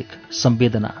भावावेग,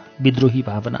 संवेदना, विद्रोही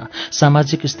भावना,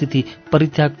 सामाजिक स्थिति,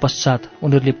 परित्याग पश्चात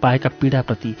उनीहरूले पाएका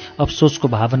पीडाप्रति अफसोसको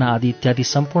भावना आदि इत्यादि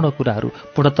सम्पूर्ण कुराहरू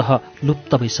पूर्णतः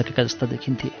लुप्त भइसकेका जस्ता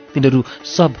देखिन्थे। तिनीहरू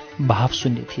सब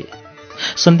भावशून्य थिए।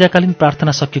 सन्ध्याकालीन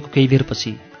प्रार्थना सकिएको केही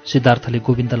बेरपछि सिद्धार्थले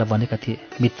गोविन्दलाई भनेका थिए,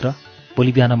 मित्र,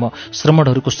 भोलि बिहान म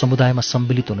श्रमणहरूको समुदायमा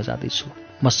सम्मिलित हुन जाँदैछु।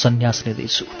 म सन्यास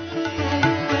लिँदैछु।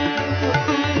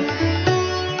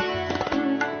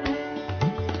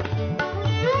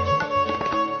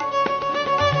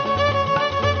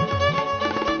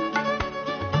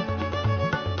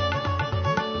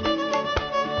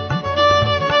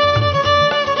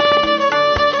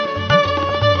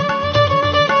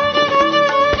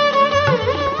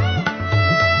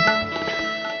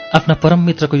 आफ्ना परम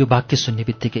मित्रको यो वाक्य सुन्ने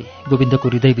बित्तिकै गोविन्दको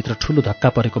हृदयभित्र ठूलो धक्का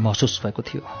परेको महसुस भएको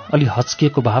थियो। अलि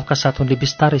हच्किएको भावका साथ उनले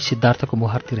बिस्तारै सिद्धार्थको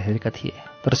मुहारतिर हेरेका थिए।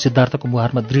 तर सिद्धार्थको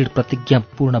मुहारमा दृढ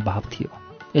प्रतिज्ञापूर्ण भाव थियो।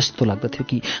 यस्तो लाग्दथ्यो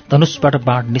कि धनुषबाट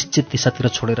बाण निश्चित दिशातिर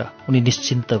छोडेर उनी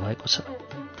निश्चिन्त भएको छ।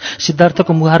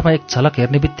 सिद्धार्थको मुहारमा एक झलक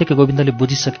हेर्ने बित्तिकै गोविन्दले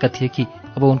बुझिसकेका थिए कि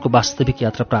अब उनको वास्तविक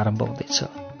यात्रा प्रारम्भ हुँदैछ।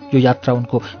 यो यात्रा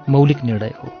उनको मौलिक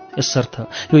निर्णय हो। यसर्थ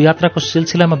यो यात्राको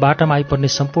सिलसिलामा बाटामा आइपर्ने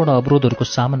सम्पूर्ण अवरोधहरूको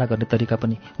सामना गर्ने तरिका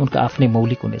पनि उनको आफ्नै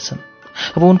मौलिक हुनेछन्।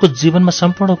 अब उनको जीवनमा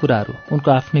सम्पूर्ण कुराहरू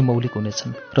उनको आफ्नै मौलिक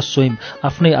हुनेछन् र स्वयं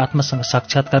आफ्नै आत्मासँग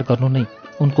साक्षात्कार गर्नु नै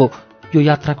उनको यो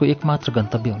यात्राको एकमात्र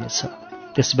गन्तव्य हुनेछ।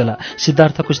 त्यसबेला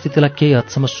सिद्धार्थको स्थितिलाई केही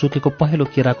हदसम्म सुकेको पहेँलो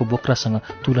केराको बोक्रासँग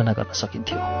तुलना गर्न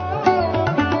सकिन्थ्यो।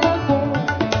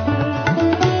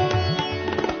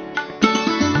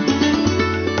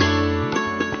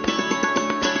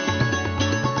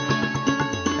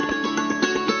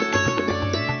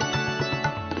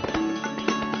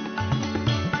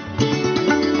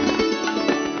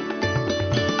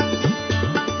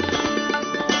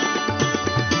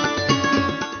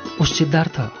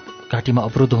 सिद्धार्थ, घाँटीमा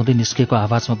अवरोध हुँदै निस्केको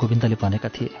आवाजमा गोविन्दले भनेका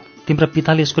थिए, तिम्रा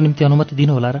पिताले यसको निम्ति अनुमति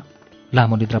दिनु होला र?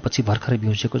 लामो निद्रापछि भर्खरै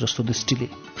बिउजेको जस्तो दृष्टिले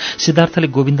सिद्धार्थले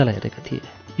गोविन्दलाई हेरेका थिए।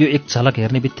 यो एक झलक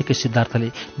हेर्ने बित्तिकै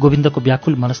सिद्धार्थले गोविन्दको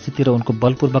व्याकुल मनस्थिति र उनको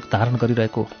बलपूर्वक धारण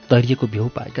गरिरहेको धैर्यको भ्यू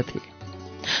पाएका थिए।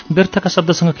 व्यर्थका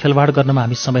शब्दसँग खेलवाड गर्नमा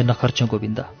हामी समय नखर्च्यौं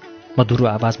गोविन्द, मधुरो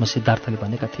आवाजमा सिद्धार्थले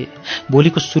भनेका थिए।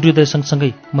 भोलिको सूर्योदय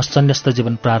सँगसँगै म सन्न्यस्त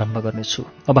जीवन प्रारम्भ गर्नेछु।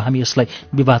 अब हामी यसलाई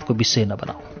विवादको विषय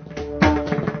नबनाऊ।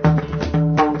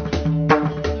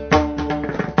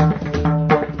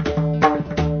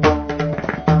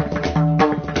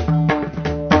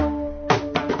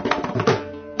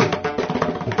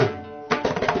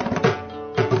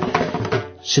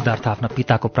 सिद्धार्थ आफ्ना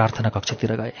पिताको प्रार्थना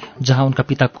कक्षतिर गए, जहाँ उनका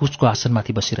पिता कुचको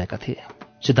आसनमाथि बसिरहेका थिए।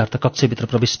 सिद्धार्थ कक्षभित्र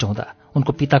प्रविष्ट हुँदा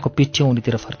उनको पिताको पिठ्यौँ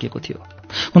उनीतिर फर्किएको थियो।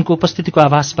 उनको उपस्थितिको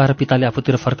आभास पाएर पिताले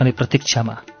आफूतिर फर्कने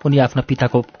प्रतीक्षामा उनी आफ्ना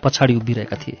पिताको पछाडि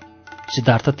उभिरहेका थिए।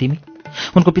 सिद्धार्थ, तिमी?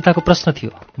 उनको पिताको प्रश्न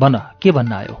थियो। भन, के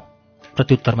भन्न आयो?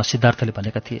 प्रत्युत्तरमा सिद्धार्थले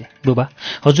भनेका थिए, बुबा,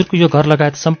 हजुरको यो घर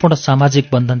लगायत सम्पूर्ण सामाजिक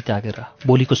बन्धन त्यागेर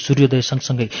भोलिको सूर्योदय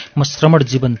सँगसँगै म श्रमण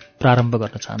जीवन प्रारम्भ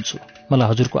गर्न चाहन्छु। मलाई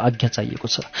हजुरको आज्ञा चाहिएको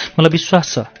छ। मलाई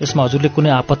विश्वास छ यसमा हजुरले कुनै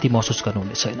आपत्ति महसुस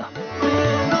गर्नुहुने छैन।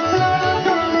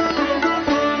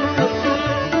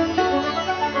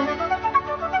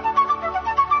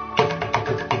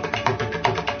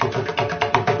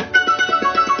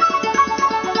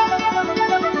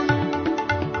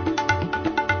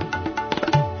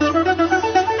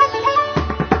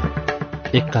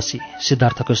 एक्कासी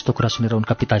सिद्धार्थको यस्तो कुरा सुनेर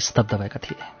उनका पिता स्तब्ध भएका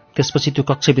थिए। त्यसपछि त्यो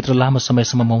कक्षभित्र लामो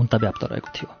समयसम्म मौनता व्याप्त रहेको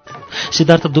थियो।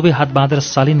 सिद्धार्थ दुवै हात बाँधेर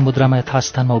शालीन मुद्रामा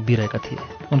यथास्थानमा उभिरहेका थिए।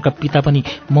 उनका पिता पनि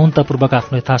मौनतापूर्वक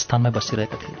आफ्नो यथास्थानमै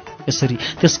बसिरहेका थिए। यसरी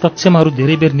त्यस कक्षमा अरू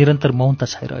धेरै बेर निरन्तर मौनता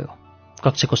छाइरह्यो।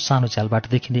 कक्षको सानो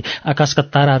झ्यालबाट देखिने आकाशका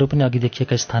ताराहरू पनि अघि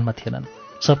देखिएका स्थानमा थिएनन्।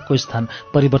 सबको स्थान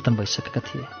परिवर्तन भइसकेका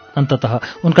थिए। अन्ततः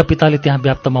उनका पिताले त्यहाँ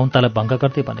व्याप्त मौनतालाई भङ्ग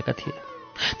गर्दै भनेका थिए,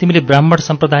 तिमीले ब्राह्मण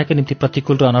सम्प्रदायका निम्ति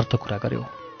प्रतिकूल र अनर्थ कुरा गर्यौ।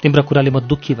 तिम्रा कुराले म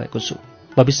दुःखी भएको छु।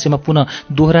 भविष्यमा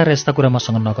पुनः दोहोऱ्याएर यस्ता कुरा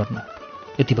मसँग नगर्नु।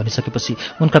 यति भनिसकेपछि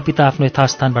उनका पिता आफ्नो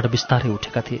यथास्थानबाट बिस्तारै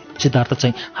उठेका थिए। सिद्धार्थ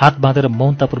चाहिँ हात बाँधेर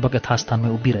मौनतापूर्वक यथास्थानमै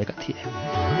उभिरहेका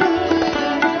थिए।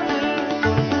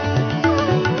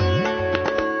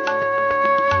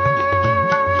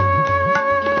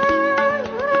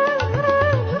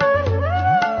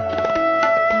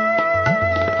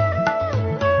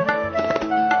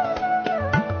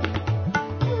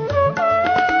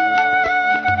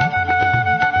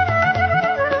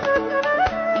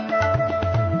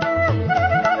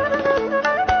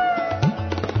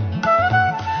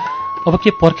 अब के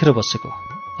पर्खेर बसेको?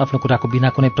 आफ्नो कुराको बिना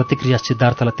कुनै प्रतिक्रिया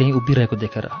सिद्धार्थलाई त्यहीँ उभिरहेको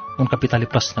देखेर उनका पिताले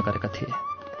प्रश्न गरेका थिए।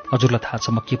 हजुरलाई थाहा छ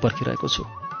म के पर्खिरहेको छु?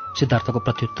 सिद्धार्थको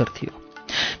प्रत्युत्तर थियो।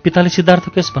 पिताले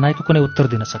सिद्धार्थको यस भनाइको कुनै उत्तर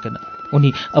दिन सकेनन्। उनी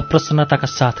अप्रसन्नताका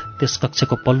साथ त्यस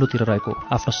कक्षको पल्लोतिर रहेको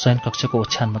आफ्नो शयन कक्षको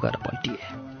ओछ्यानमा गएर पल्टिए।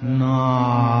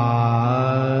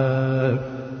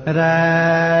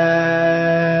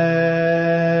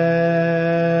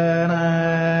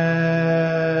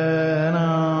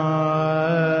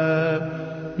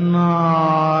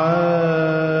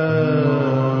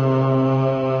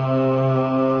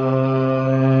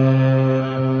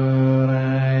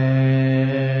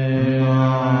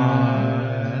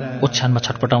 ओछ्यानमा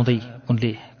छटपटाउँदै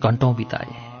उनले घण्टौं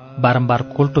बिताए। बारम्बार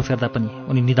कोल्टो फेर्दा पनि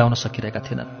उनी निदाउन सकिरहेका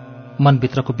थिएनन्।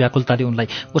 मनभित्रको व्याकुलताले उनलाई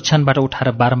ओछ्यानबाट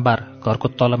उठाएर बारम्बार घरको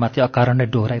तलमाथि अकारण नै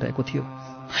डोहोऱ्याइरहेको थियो।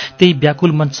 त्यही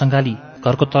व्याकुल मन सँगाली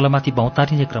घरको तलमाथि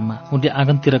भौतारिने क्रममा उनले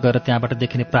आँगनतिर गएर त्यहाँबाट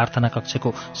देखिने प्रार्थना कक्षको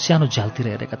सानो झ्यालतिर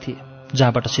हेरेका थिए,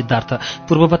 जहाँबाट सिद्धार्थ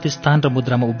पूर्ववत स्थान र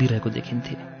मुद्रामा उभिरहेको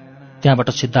देखिन्थे। त्यहाँबाट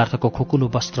सिद्धार्थको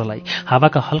खुकुलो वस्त्रलाई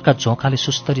हावाका हल्का झोंकाले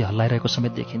सुस्तरी हल्लाइरहेको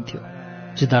समेत देखिन्थ्यो।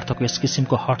 सिद्धार्थको यस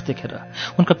किसिमको हठ देखेर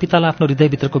उनका पितालाई आफ्नो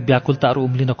हृदयभित्रको व्याकुलताहरू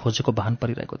उम्लिन खोजेको भान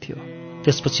परिरहेको थियो।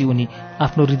 त्यसपछि उनी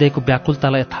आफ्नो हृदयको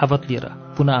व्याकुलतालाई यथावत लिएर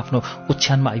पुनः आफ्नो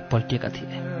ओछ्यानमा आइपल्टिएका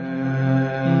थिए।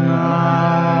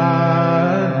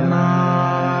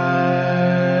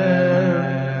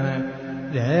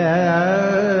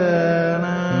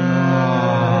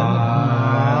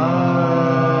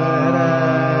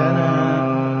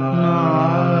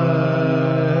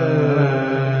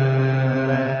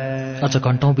 अझ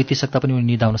घण्टौं बितिसक्दा पनि उनी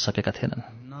निदाउन सकेका थिएनन्।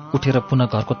 उठेर पुनः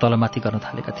घरको तलमाथि गर्न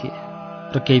थालेका थिए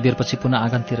र केही बेरपछि पुनः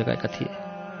आँगनतिर गएका थिए।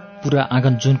 पुरा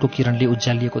आँगन जुनको किरणले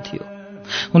उज्यालिएको थियो।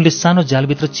 उनले सानो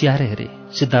झ्यालभित्र चियाएर हेरे।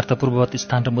 सिद्धार्थ पूर्ववत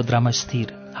स्थान र मुद्रामा स्थिर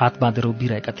हात बाँधेर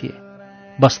उभिरहेका थिए।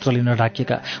 वस्त्रले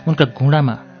नढाकिएका उनका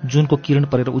घुँडामा जुनको किरण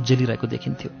परेर उज्जलिरहेको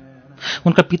देखिन्थ्यो।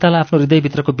 उनका पितालाई आफ्नो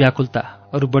हृदयभित्रको व्याकुलता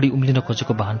अरू बढी उम्लिन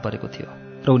खोजेको भान परेको थियो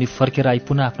र उनी फर्केर आई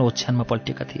पुनः आफ्नो ओछ्यानमा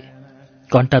पल्टिएका थिए।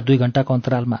 घण्टा 2 घण्टाको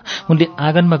अन्तरालमा उनले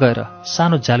आँगनमा गएर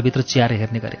सानो झ्यालभित्र चियाएर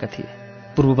हेर्ने गरेका थिए।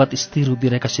 पूर्ववत स्थिर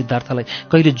उभिरहेका सिद्धार्थलाई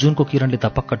कहिले जुनको किरणले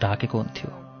धपक्क ढाकेको हुन्थ्यो,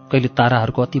 कहिले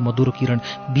ताराहरूको अति मधुरो किरण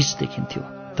बीच देखिन्थ्यो,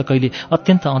 त कहिले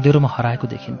अत्यन्त अँधेरोमा हराएको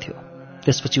देखिन्थ्यो।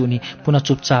 त्यसपछि उनी पुनः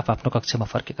चुपचाप आफ्नो कक्षमा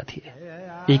फर्केका थिए।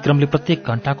 यही क्रमले प्रत्येक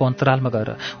घण्टाको अन्तरालमा गएर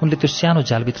उनले त्यो सानो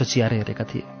झ्यालभित्र चियाएर हेरेका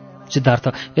थिए। सिद्धार्थ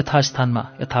यथास्थानमा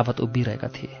यथावत उभिरहेका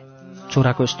थिए।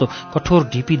 छोराको यस्तो कठोर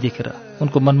ढिपी देखेर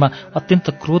उनको मनमा अत्यन्त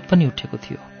क्रोध पनि उठेको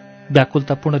थियो।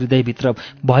 व्याकुलतापूर्ण हृदयभित्र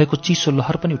भएको चिसो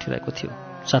लहर पनि उठिरहेको थियो।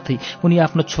 साथै उनी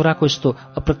आफ्नो छोराको यस्तो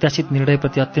अप्रत्याशित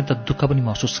निर्णयप्रति अत्यन्त दुःख पनि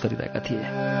महसुस गरिरहेका थिए।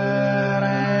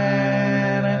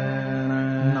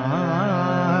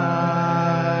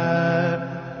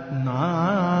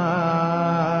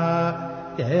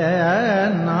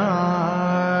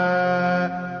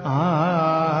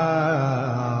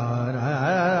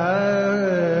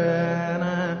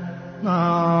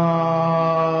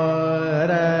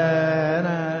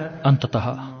 अन्ततः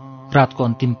रातको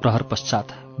अन्तिम प्रहर पश्चात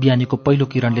बिहानीको पहिलो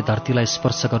किरणले धरतीलाई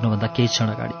स्पर्श गर्नुभन्दा केही क्षण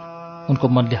अगाडि उनको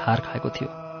मनले हार खाएको थियो।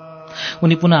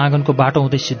 उनी पुनः आँगनको बाटो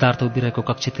हुँदै सिद्धार्थ उभिरहेको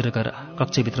कक्षतिर गएर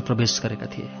कक्षभित्र प्रवेश गरेका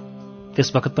थिए।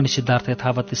 त्यस बखत पनि सिद्धार्थ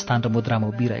यथावत स्थान र मुद्रामा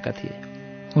उभिरहेका थिए।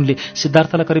 उनले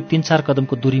सिद्धार्थलाई करिब 3-4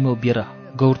 कदमको दूरीमा उभिएर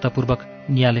गौरतापूर्वक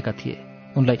निहालेका थिए।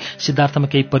 उनलाई सिद्धार्थमा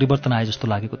केही परिवर्तन आए जस्तो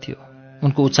लागेको थियो।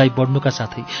 उनको उचाइ बढ्नुका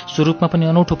साथै स्वरूपमा पनि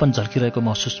अनौठोपन झल्किरहेको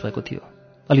महसुस भएको थियो।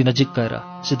 अलि नजिक गएर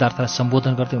सिद्धार्थलाई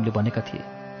सम्बोधन गर्दै उनले भनेका थिए,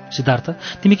 सिद्धार्थ,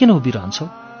 तिमी किन उभिरहन्छौ?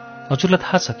 हजुरलाई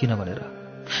थाहा छ किन भनेर।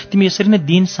 तिमी यसरी नै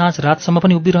दिन साँझ रातसम्म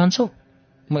पनि उभिरहन्छौ?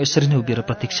 म यसरी नै उभिएर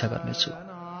प्रतीक्षा गर्नेछु।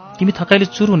 तिमी थकाइले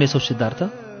चुर हुनेछौ सिद्धार्थ,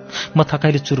 म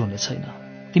थकाइले चुर हुने छैन।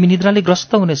 तिमी निद्राले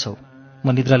ग्रस्त हुनेछौ, म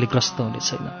निद्राले ग्रस्त हुने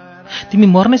छैन। तिमी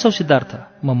मर्नेछौ सिद्धार्थ,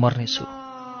 म मर्नेछु।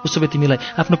 उसो भए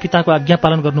तिमीलाई आफ्नो पिताको आज्ञा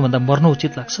पालन गर्नुभन्दा मर्नु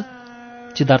उचित लाग्छ?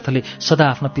 सिद्धार्थले सदा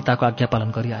आफ्नो पिताको आज्ञा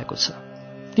पालन गरिआएको छ।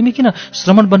 तिमी किन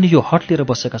श्रमण बन्ने यो हट लिएर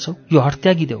बसेका छौ? यो हट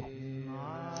त्यागिदेऊ।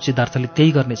 सिद्धार्थले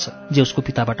त्यही गर्नेछ जे उसको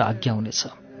पिताबाट आज्ञा हुनेछ।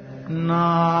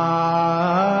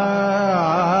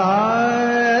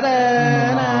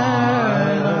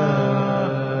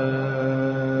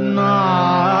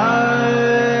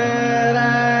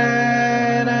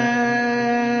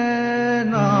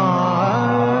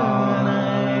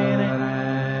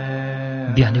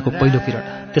 बिहानीको पहिलो किरण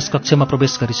त्यस कक्षमा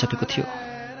प्रवेश गरिसकेको थियो।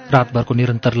 रातभरको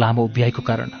निरन्तर लामो उभ्याइको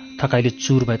कारण थकाइले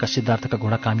चुर भएका सिद्धार्थका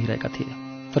घोडा कामिरहेका थिए,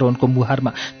 तर उनको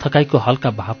मुहारमा थकाइको हल्का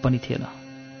भाव पनि थिएन।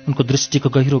 उनको दृष्टिको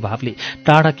गहिरो भावले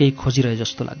टाढा केही खोजिरहे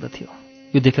जस्तो लाग्दथ्यो।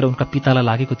 यो देखेर उनका पितालाई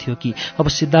लागेको थियो कि अब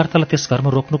सिद्धार्थलाई त्यस घरमा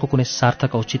रोक्नुको कुनै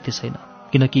सार्थक औचित्य छैन,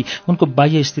 किनकि उनको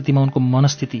बाह्य स्थितिमा उनको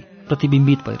मनस्थिति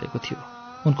प्रतिबिम्बित भइरहेको थियो।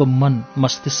 उनको मन,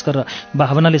 मस्तिष्क र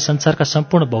भावनाले संसारका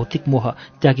सम्पूर्ण भौतिक मोह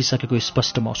त्यागिसकेको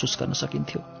स्पष्ट महसुस गर्न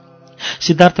सकिन्थ्यो।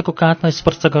 सिद्धार्थको काँधमा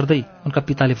स्पर्श गर्दै उनका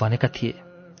पिताले भनेका थिए,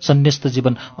 सन्न्यस्त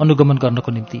जीवन अनुगमन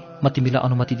गर्नको निम्ति म तिमीलाई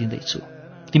अनुमति दिँदैछु।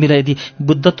 तिमीलाई यदि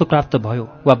बुद्धत्व प्राप्त भयो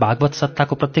वा भागवत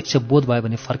सत्ताको प्रत्यक्ष बोध भयो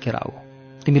भने फर्केर आऊ।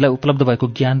 तिमीलाई उपलब्ध भएको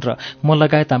ज्ञान र म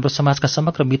लगायत हाम्रो समाजका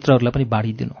समग्र मित्रहरूलाई पनि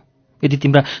बाँडिदिनु। यदि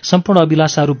तिम्रा सम्पूर्ण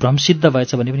अभिलाषाहरू भ्रमसिद्ध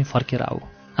भएछ भने पनि फर्केर आऊ।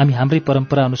 हामी हाम्रै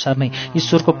परम्परा अनुसार नै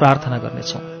ईश्वरको प्रार्थना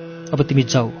गर्नेछौँ। अब तिमी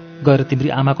जाऊ, गएर तिम्री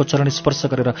आमाको चरण स्पर्श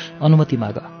गरेर अनुमति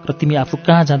माग र तिमी आफू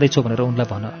कहाँ जाँदैछौ भनेर उनलाई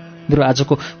भन। मेरो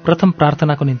आजको प्रथम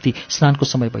प्रार्थनाको निम्ति स्नानको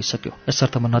समय भइसक्यो,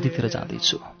 यसर्थ म नदीतिर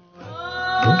जाँदैछु।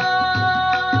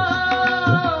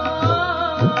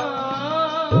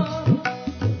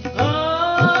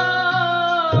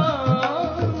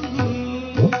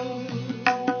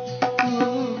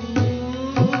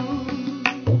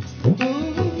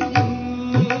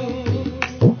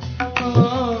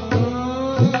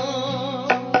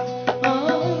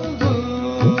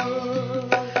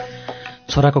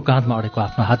 छोराको काँधमा अडेको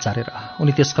आफ्नो हात झारेर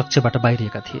उनी त्यस कक्षबाट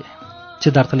बाहिरिएका थिए।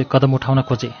 सिद्धार्थले कदम उठाउन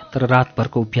खोजे, तर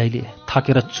रातभरको उभ्याइले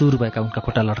थाकेर चुर भएका उनका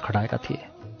खुट्टा लडखडाएका थिए।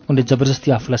 उनले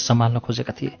जबरजस्ती आफूलाई सम्हाल्न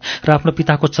खोजेका थिए र आफ्नो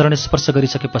पिताको चरण स्पर्श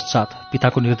गरिसके पश्चात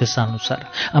पिताको निर्देशानुसार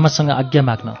आमासँग आज्ञा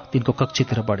माग्न तिनको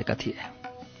कक्षतिर बढेका थिए।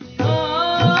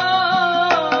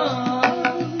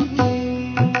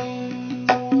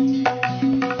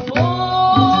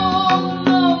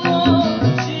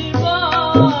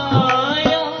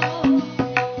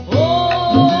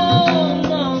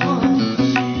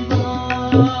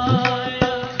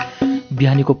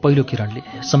 बिहानीको पहिलो किरणले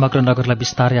समग्र नगरलाई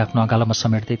बिस्तारै आफ्नो अँगालोमा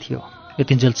समेट्दै थियो।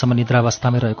 यतिन्जेलसम्म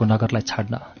निद्रावस्थामै रहेको नगरलाई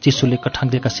छाड्न चिसोले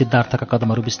कठाङ्ग्रेका सिद्धार्थका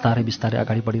कदमहरू बिस्तारै बिस्तारै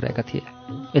अगाडि बढिरहेका थिए।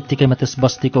 यत्तिकैमा त्यस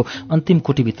बस्तीको अन्तिम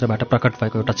कुटीभित्रबाट प्रकट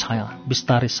भएको एउटा छाया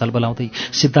बिस्तारै सलबलाउँदै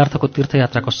सिद्धार्थको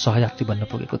तीर्थयात्राको सहयात्री बन्न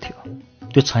पुगेको थियो।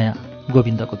 त्यो छाया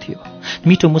गोविन्दको थियो।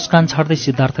 मिठो मुस्कान छाड्दै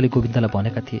सिद्धार्थले गोविन्दलाई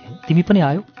भनेका थिए, तिमी पनि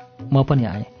आयो? म पनि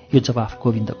आएँ। यो जवाफ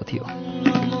गोविन्दको थियो।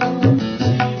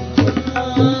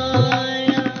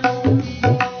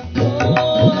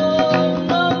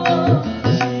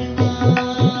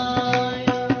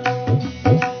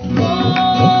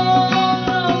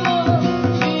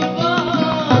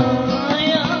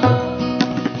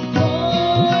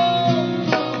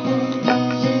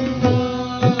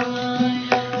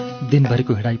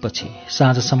 दिनभरिको हिँडाइपछि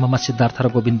साँझसम्ममा सिद्धार्थ र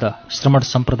गोविन्द श्रमण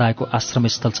सम्प्रदायको आश्रम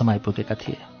स्थलसम्म आइपुगेका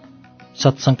थिए।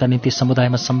 सत्सङ्गका निम्ति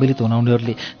समुदायमा सम्मिलित हुन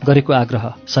उनीहरूले गरेको आग्रह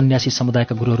सन्यासी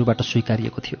समुदायका गुरुहरूबाट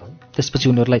स्वीकारिएको थियो। त्यसपछि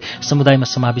उनीहरूलाई समुदायमा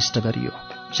समाविष्ट गरियो।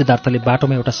 सिद्धार्थले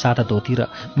बाटोमा एउटा सादा धोती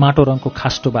र माटो रङको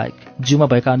खास्टो बाहेक जिउमा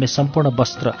भएका अन्य सम्पूर्ण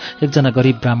वस्त्र एकजना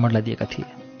गरिब ब्राह्मणलाई दिएका थिए।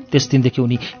 त्यस दिनदेखि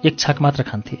उनी एक छाक मात्र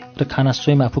खान्थे र खाना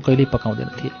स्वयं आफू कहिल्यै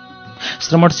पकाउँदैनथे।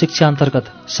 श्रमण शिक्षा अन्तर्गत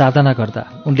साधना गर्दा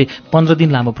उनले 15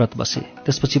 दिन लामो व्रत बसे।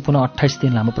 त्यसपछि पुनः 28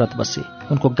 दिन लामो व्रत बसे।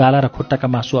 उनको गाला र खुट्टाका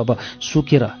मासु अब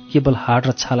सुकेर केवल हाड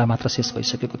र छाला मात्र शेष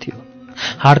भइसकेको थियो।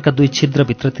 हाडका 2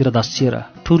 छिद्रभित्रतिर धस्सिएर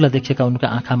ठूला देखेका उनका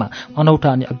आँखामा अनौठा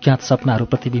अनि अज्ञात सपनाहरू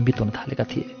प्रतिबिम्बित हुन थालेका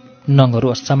थिए। नङहरू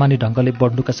असामान्य ढङ्गले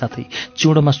बढ्नुका साथै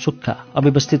चिउँडोमा सुक्खा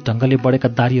अव्यवस्थित ढङ्गले बढेका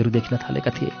दारीहरू देखिन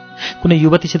थालेका थिए। कुनै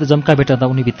युवतीसित जम्का भेट्दा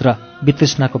उनीभित्र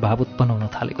वितृष्णाको भाव उत्पन्न हुन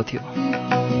थालेको थियो।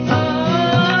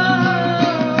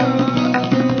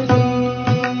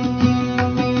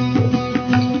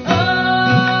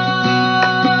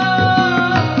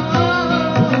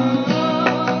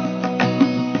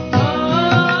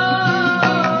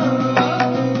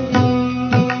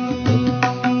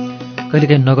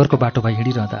 कहिलेकाहीँ नगरको बाटो भई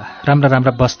हिँडिरहँदा राम्रा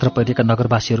राम्रा वस्त्र पहिरेका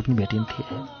नगरवासीहरू पनि भेटिन्थे।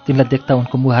 तिनलाई देख्दा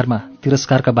उनको मुहारमा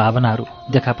तिरस्कारका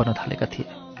भावनाहरू देखा पर्न थालेका थिए।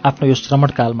 आफ्नो यो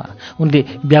श्रमणकालमा उनले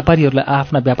व्यापारीहरूलाई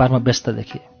आफ्ना व्यापारमा व्यस्त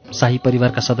देखे। शाही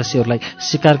परिवारका सदस्यहरूलाई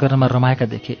शिकार गर्नमा रमाएका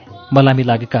देखे। मलामी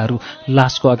लागेकाहरू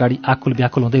लासको अगाडि आकुल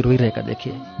व्याकुल हुँदै रोइरहेका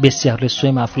देखे। वेश्याहरूले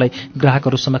स्वयं आफूलाई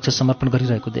ग्राहकहरू समक्ष समर्पण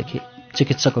गरिरहेको देखे।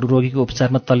 चिकित्सकहरू रोगीको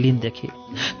उपचारमा तल्लीन देखे।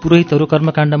 पुरोहितहरू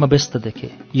कर्मकाण्डमा व्यस्त देखे।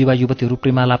 युवा युवतीहरू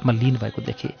प्रेमालापमा लीन भएको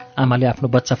देखे। आमाले आफ्नो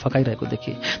बच्चा फकाइरहेको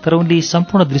देखे। तर उनले यी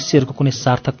सम्पूर्ण दृश्यहरूको कुनै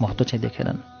सार्थक महत्त्व चाहिँ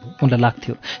देखेनन्। उनलाई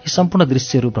लाग्थ्यो यी सम्पूर्ण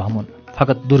दृश्यहरू भ्रम हुन्,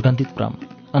 फगत दुर्गन्धित भ्रम।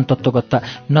 अन्तत्वगत्ता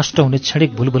नष्ट हुने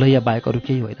क्षणिक भुलभुलैया बाहेक अरू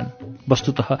केही होइनन्।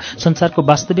 वस्तुतः संसारको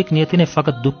वास्तविक नियति नै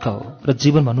फगत दुःख हो र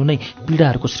जीवन भन्नु नै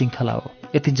पीडाहरूको श्रृङ्खला हो।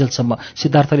 यतिन्जेलसम्म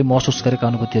सिद्धार्थले महसुस गरेका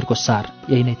अनुभूतिहरूको सार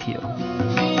यही नै थियो।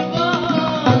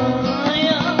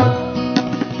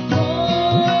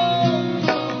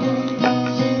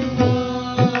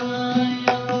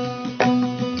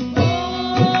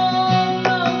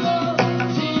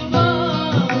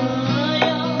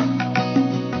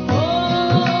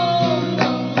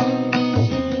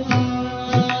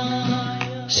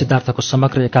 सिद्धार्थको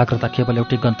समग्र एकाग्रता केवल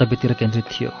एउटै गन्तव्यतिर केन्द्रित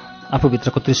थियो।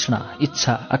 आफूभित्रको तृष्णा,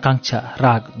 इच्छा, आकांक्षा,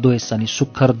 राग, द्वेष अनि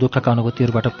सुख र दुःखका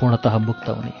अनुभूतिहरूबाट पूर्णतः मुक्त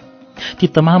हुने। ती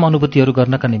तमाम अनुभूतिहरू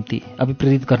गर्नका निम्ति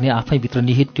अभिप्रेरित गर्ने आफैभित्र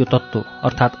निहित त्यो तत्त्व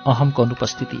अर्थात् अहमको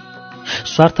अनुपस्थिति।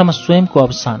 स्वार्थमा स्वयंको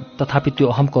अवसान, तथापि त्यो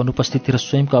अहमको अनुपस्थिति र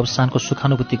स्वयंको अवसानको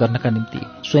सुखानुभूति गर्नका निम्ति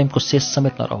स्वयंको शेष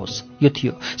समेत नरहोस्, यो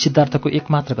थियो सिद्धार्थको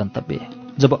एकमात्र गन्तव्य।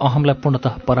 जब अहमलाई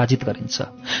पूर्णतः पराजित गरिन्छ,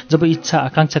 जब इच्छा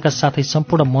आकांक्षाका साथै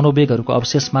सम्पूर्ण मनोवेगहरूको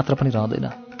अवशेष मात्र पनि रहँदैन,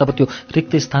 तब त्यो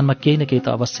रिक्त स्थानमा केही न केही त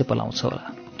अवश्य पलाउँछ होला।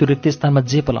 त्यो रिक्त स्थानमा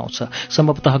जे पलाउँछ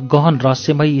सम्भवतः गहन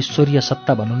रहस्यमय ईश्वरीय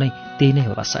सत्ता भन्नु नै त्यही नै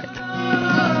होला सायद।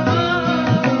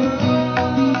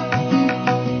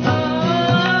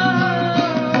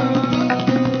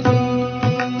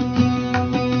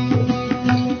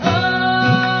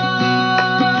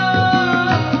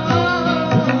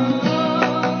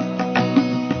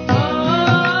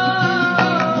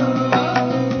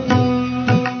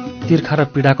 तिर्खा र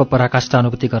पीडाको पराकाष्ठा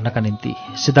अनुभूति गर्नका निम्ति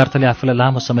सिद्धार्थले आफूलाई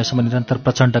लामो समयसम्म निरन्तर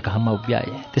प्रचण्ड घाममा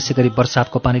उभ्याए। त्यसैगरी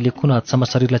बर्सातको पानीले कुन हदसम्म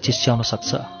शरीरलाई चिस्याउन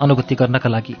सक्छ अनुभूति गर्नका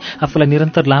लागि आफूलाई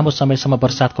निरन्तर लामो समयसम्म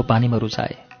बर्सातको पानीमा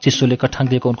रुचाए। चिसोले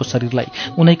कठाङ्गिएको उनको शरीरलाई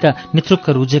उनैका नितृक्क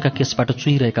रुजेका केसबाट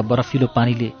चुहिरहेका बरफिलो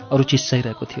पानीले अरू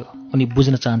चिस्याइरहेको थियो। उनी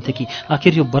बुझ्न चाहन्थे कि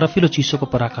आखिर यो बरफिलो चिसोको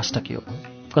पराकाष्ठा के हो।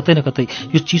 कतै न कतै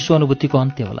यो चिसो अनुभूतिको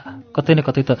अन्त्य होला, कतै न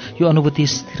कतै त यो अनुभूति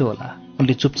स्थिर होला।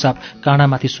 उनले चुपचाप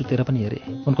काँडामाथि सुतेर पनि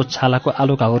हेरे। उनको छालाको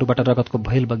आलो घाउहरूबाट रगतको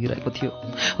भैल बगिरहेको थियो।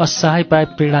 असहाय पाए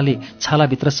पीडाले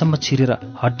छालाभित्रसम्म छिरेर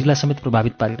हड्डीलाई समेत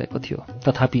प्रभावित पारिरहेको थियो।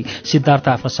 तथापि सिद्धार्थ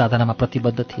आफ्नो साधनामा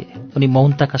प्रतिबद्ध थिए। उनी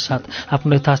मौनताका साथ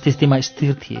आफ्नो यथास्थितिमा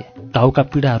स्थिर थिए। घाउका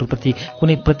पीडाहरूप्रति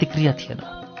कुनै प्रतिक्रिया थिएन।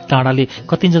 काँडाले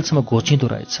कतिन्जेलसम्म घोचिँदो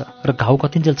रहेछ र घाउ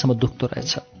कतिन्जेलसम्म दुख्दो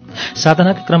रहेछ।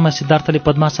 साधनाका क्रममा सिद्धार्थले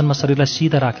पद्मासनमा शरीरलाई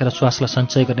सिधा राखेर श्वासलाई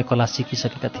सञ्चय गर्ने कला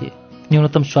सिकिसकेका थिए।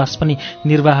 न्यूनतम श्वास पनि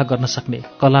निर्वाह गर्न सक्ने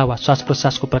कला वा श्वास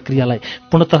प्रश्वासको प्रक्रियालाई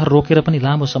पूर्णतः रोकेर पनि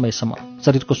लामो समयसम्म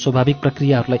शरीरको स्वाभाविक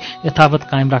प्रक्रियाहरूलाई यथावत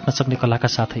कायम राख्न सक्ने कलाका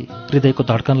साथै हृदयको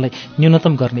धड्कनलाई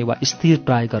न्यूनतम गर्ने वा स्थिर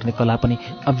प्राय गर्ने कला पनि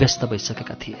अभ्यस्त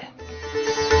भइसकेका थिए।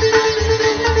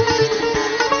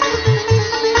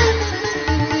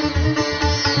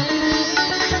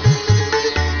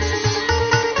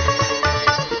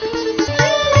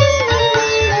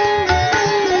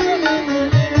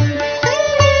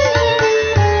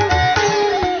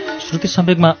 श्रुति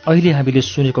सम्वेकमा अहिले हामीले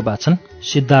सुनेको वाचन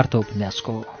सिद्धार्थ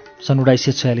उपन्यासको हो। सन्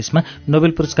 1946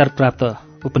 नोबेल पुरस्कार प्राप्त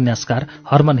उपन्यासकार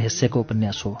हर्मन हेस्सेको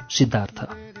उपन्यास हो सिद्धार्थ।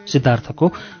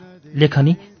 सिद्धार्थको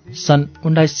लेखनी सन्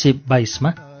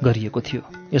 1922 गरिएको थियो।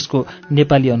 यसको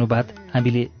नेपाली अनुवाद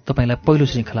हामीले तपाईलाई पहिलो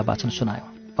श्रृङ्खला वाचन सुनायौं।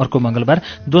 अर्को मंगलबार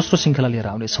दोस्रो श्रृङ्खला लिएर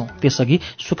आउनेछौं। त्यसअघि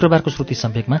शुक्रबारको श्रुति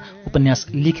सम्वेकमा उपन्यास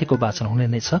लेखेको वाचन हुने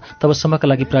नै छ। तबसम्मका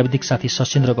लागि प्राविधिक साथी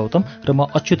सशिन्द्र गौतम र म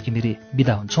अच्युत घिमिरे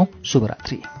बिदा हुन्छौं।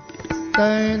 शुभरात्रि।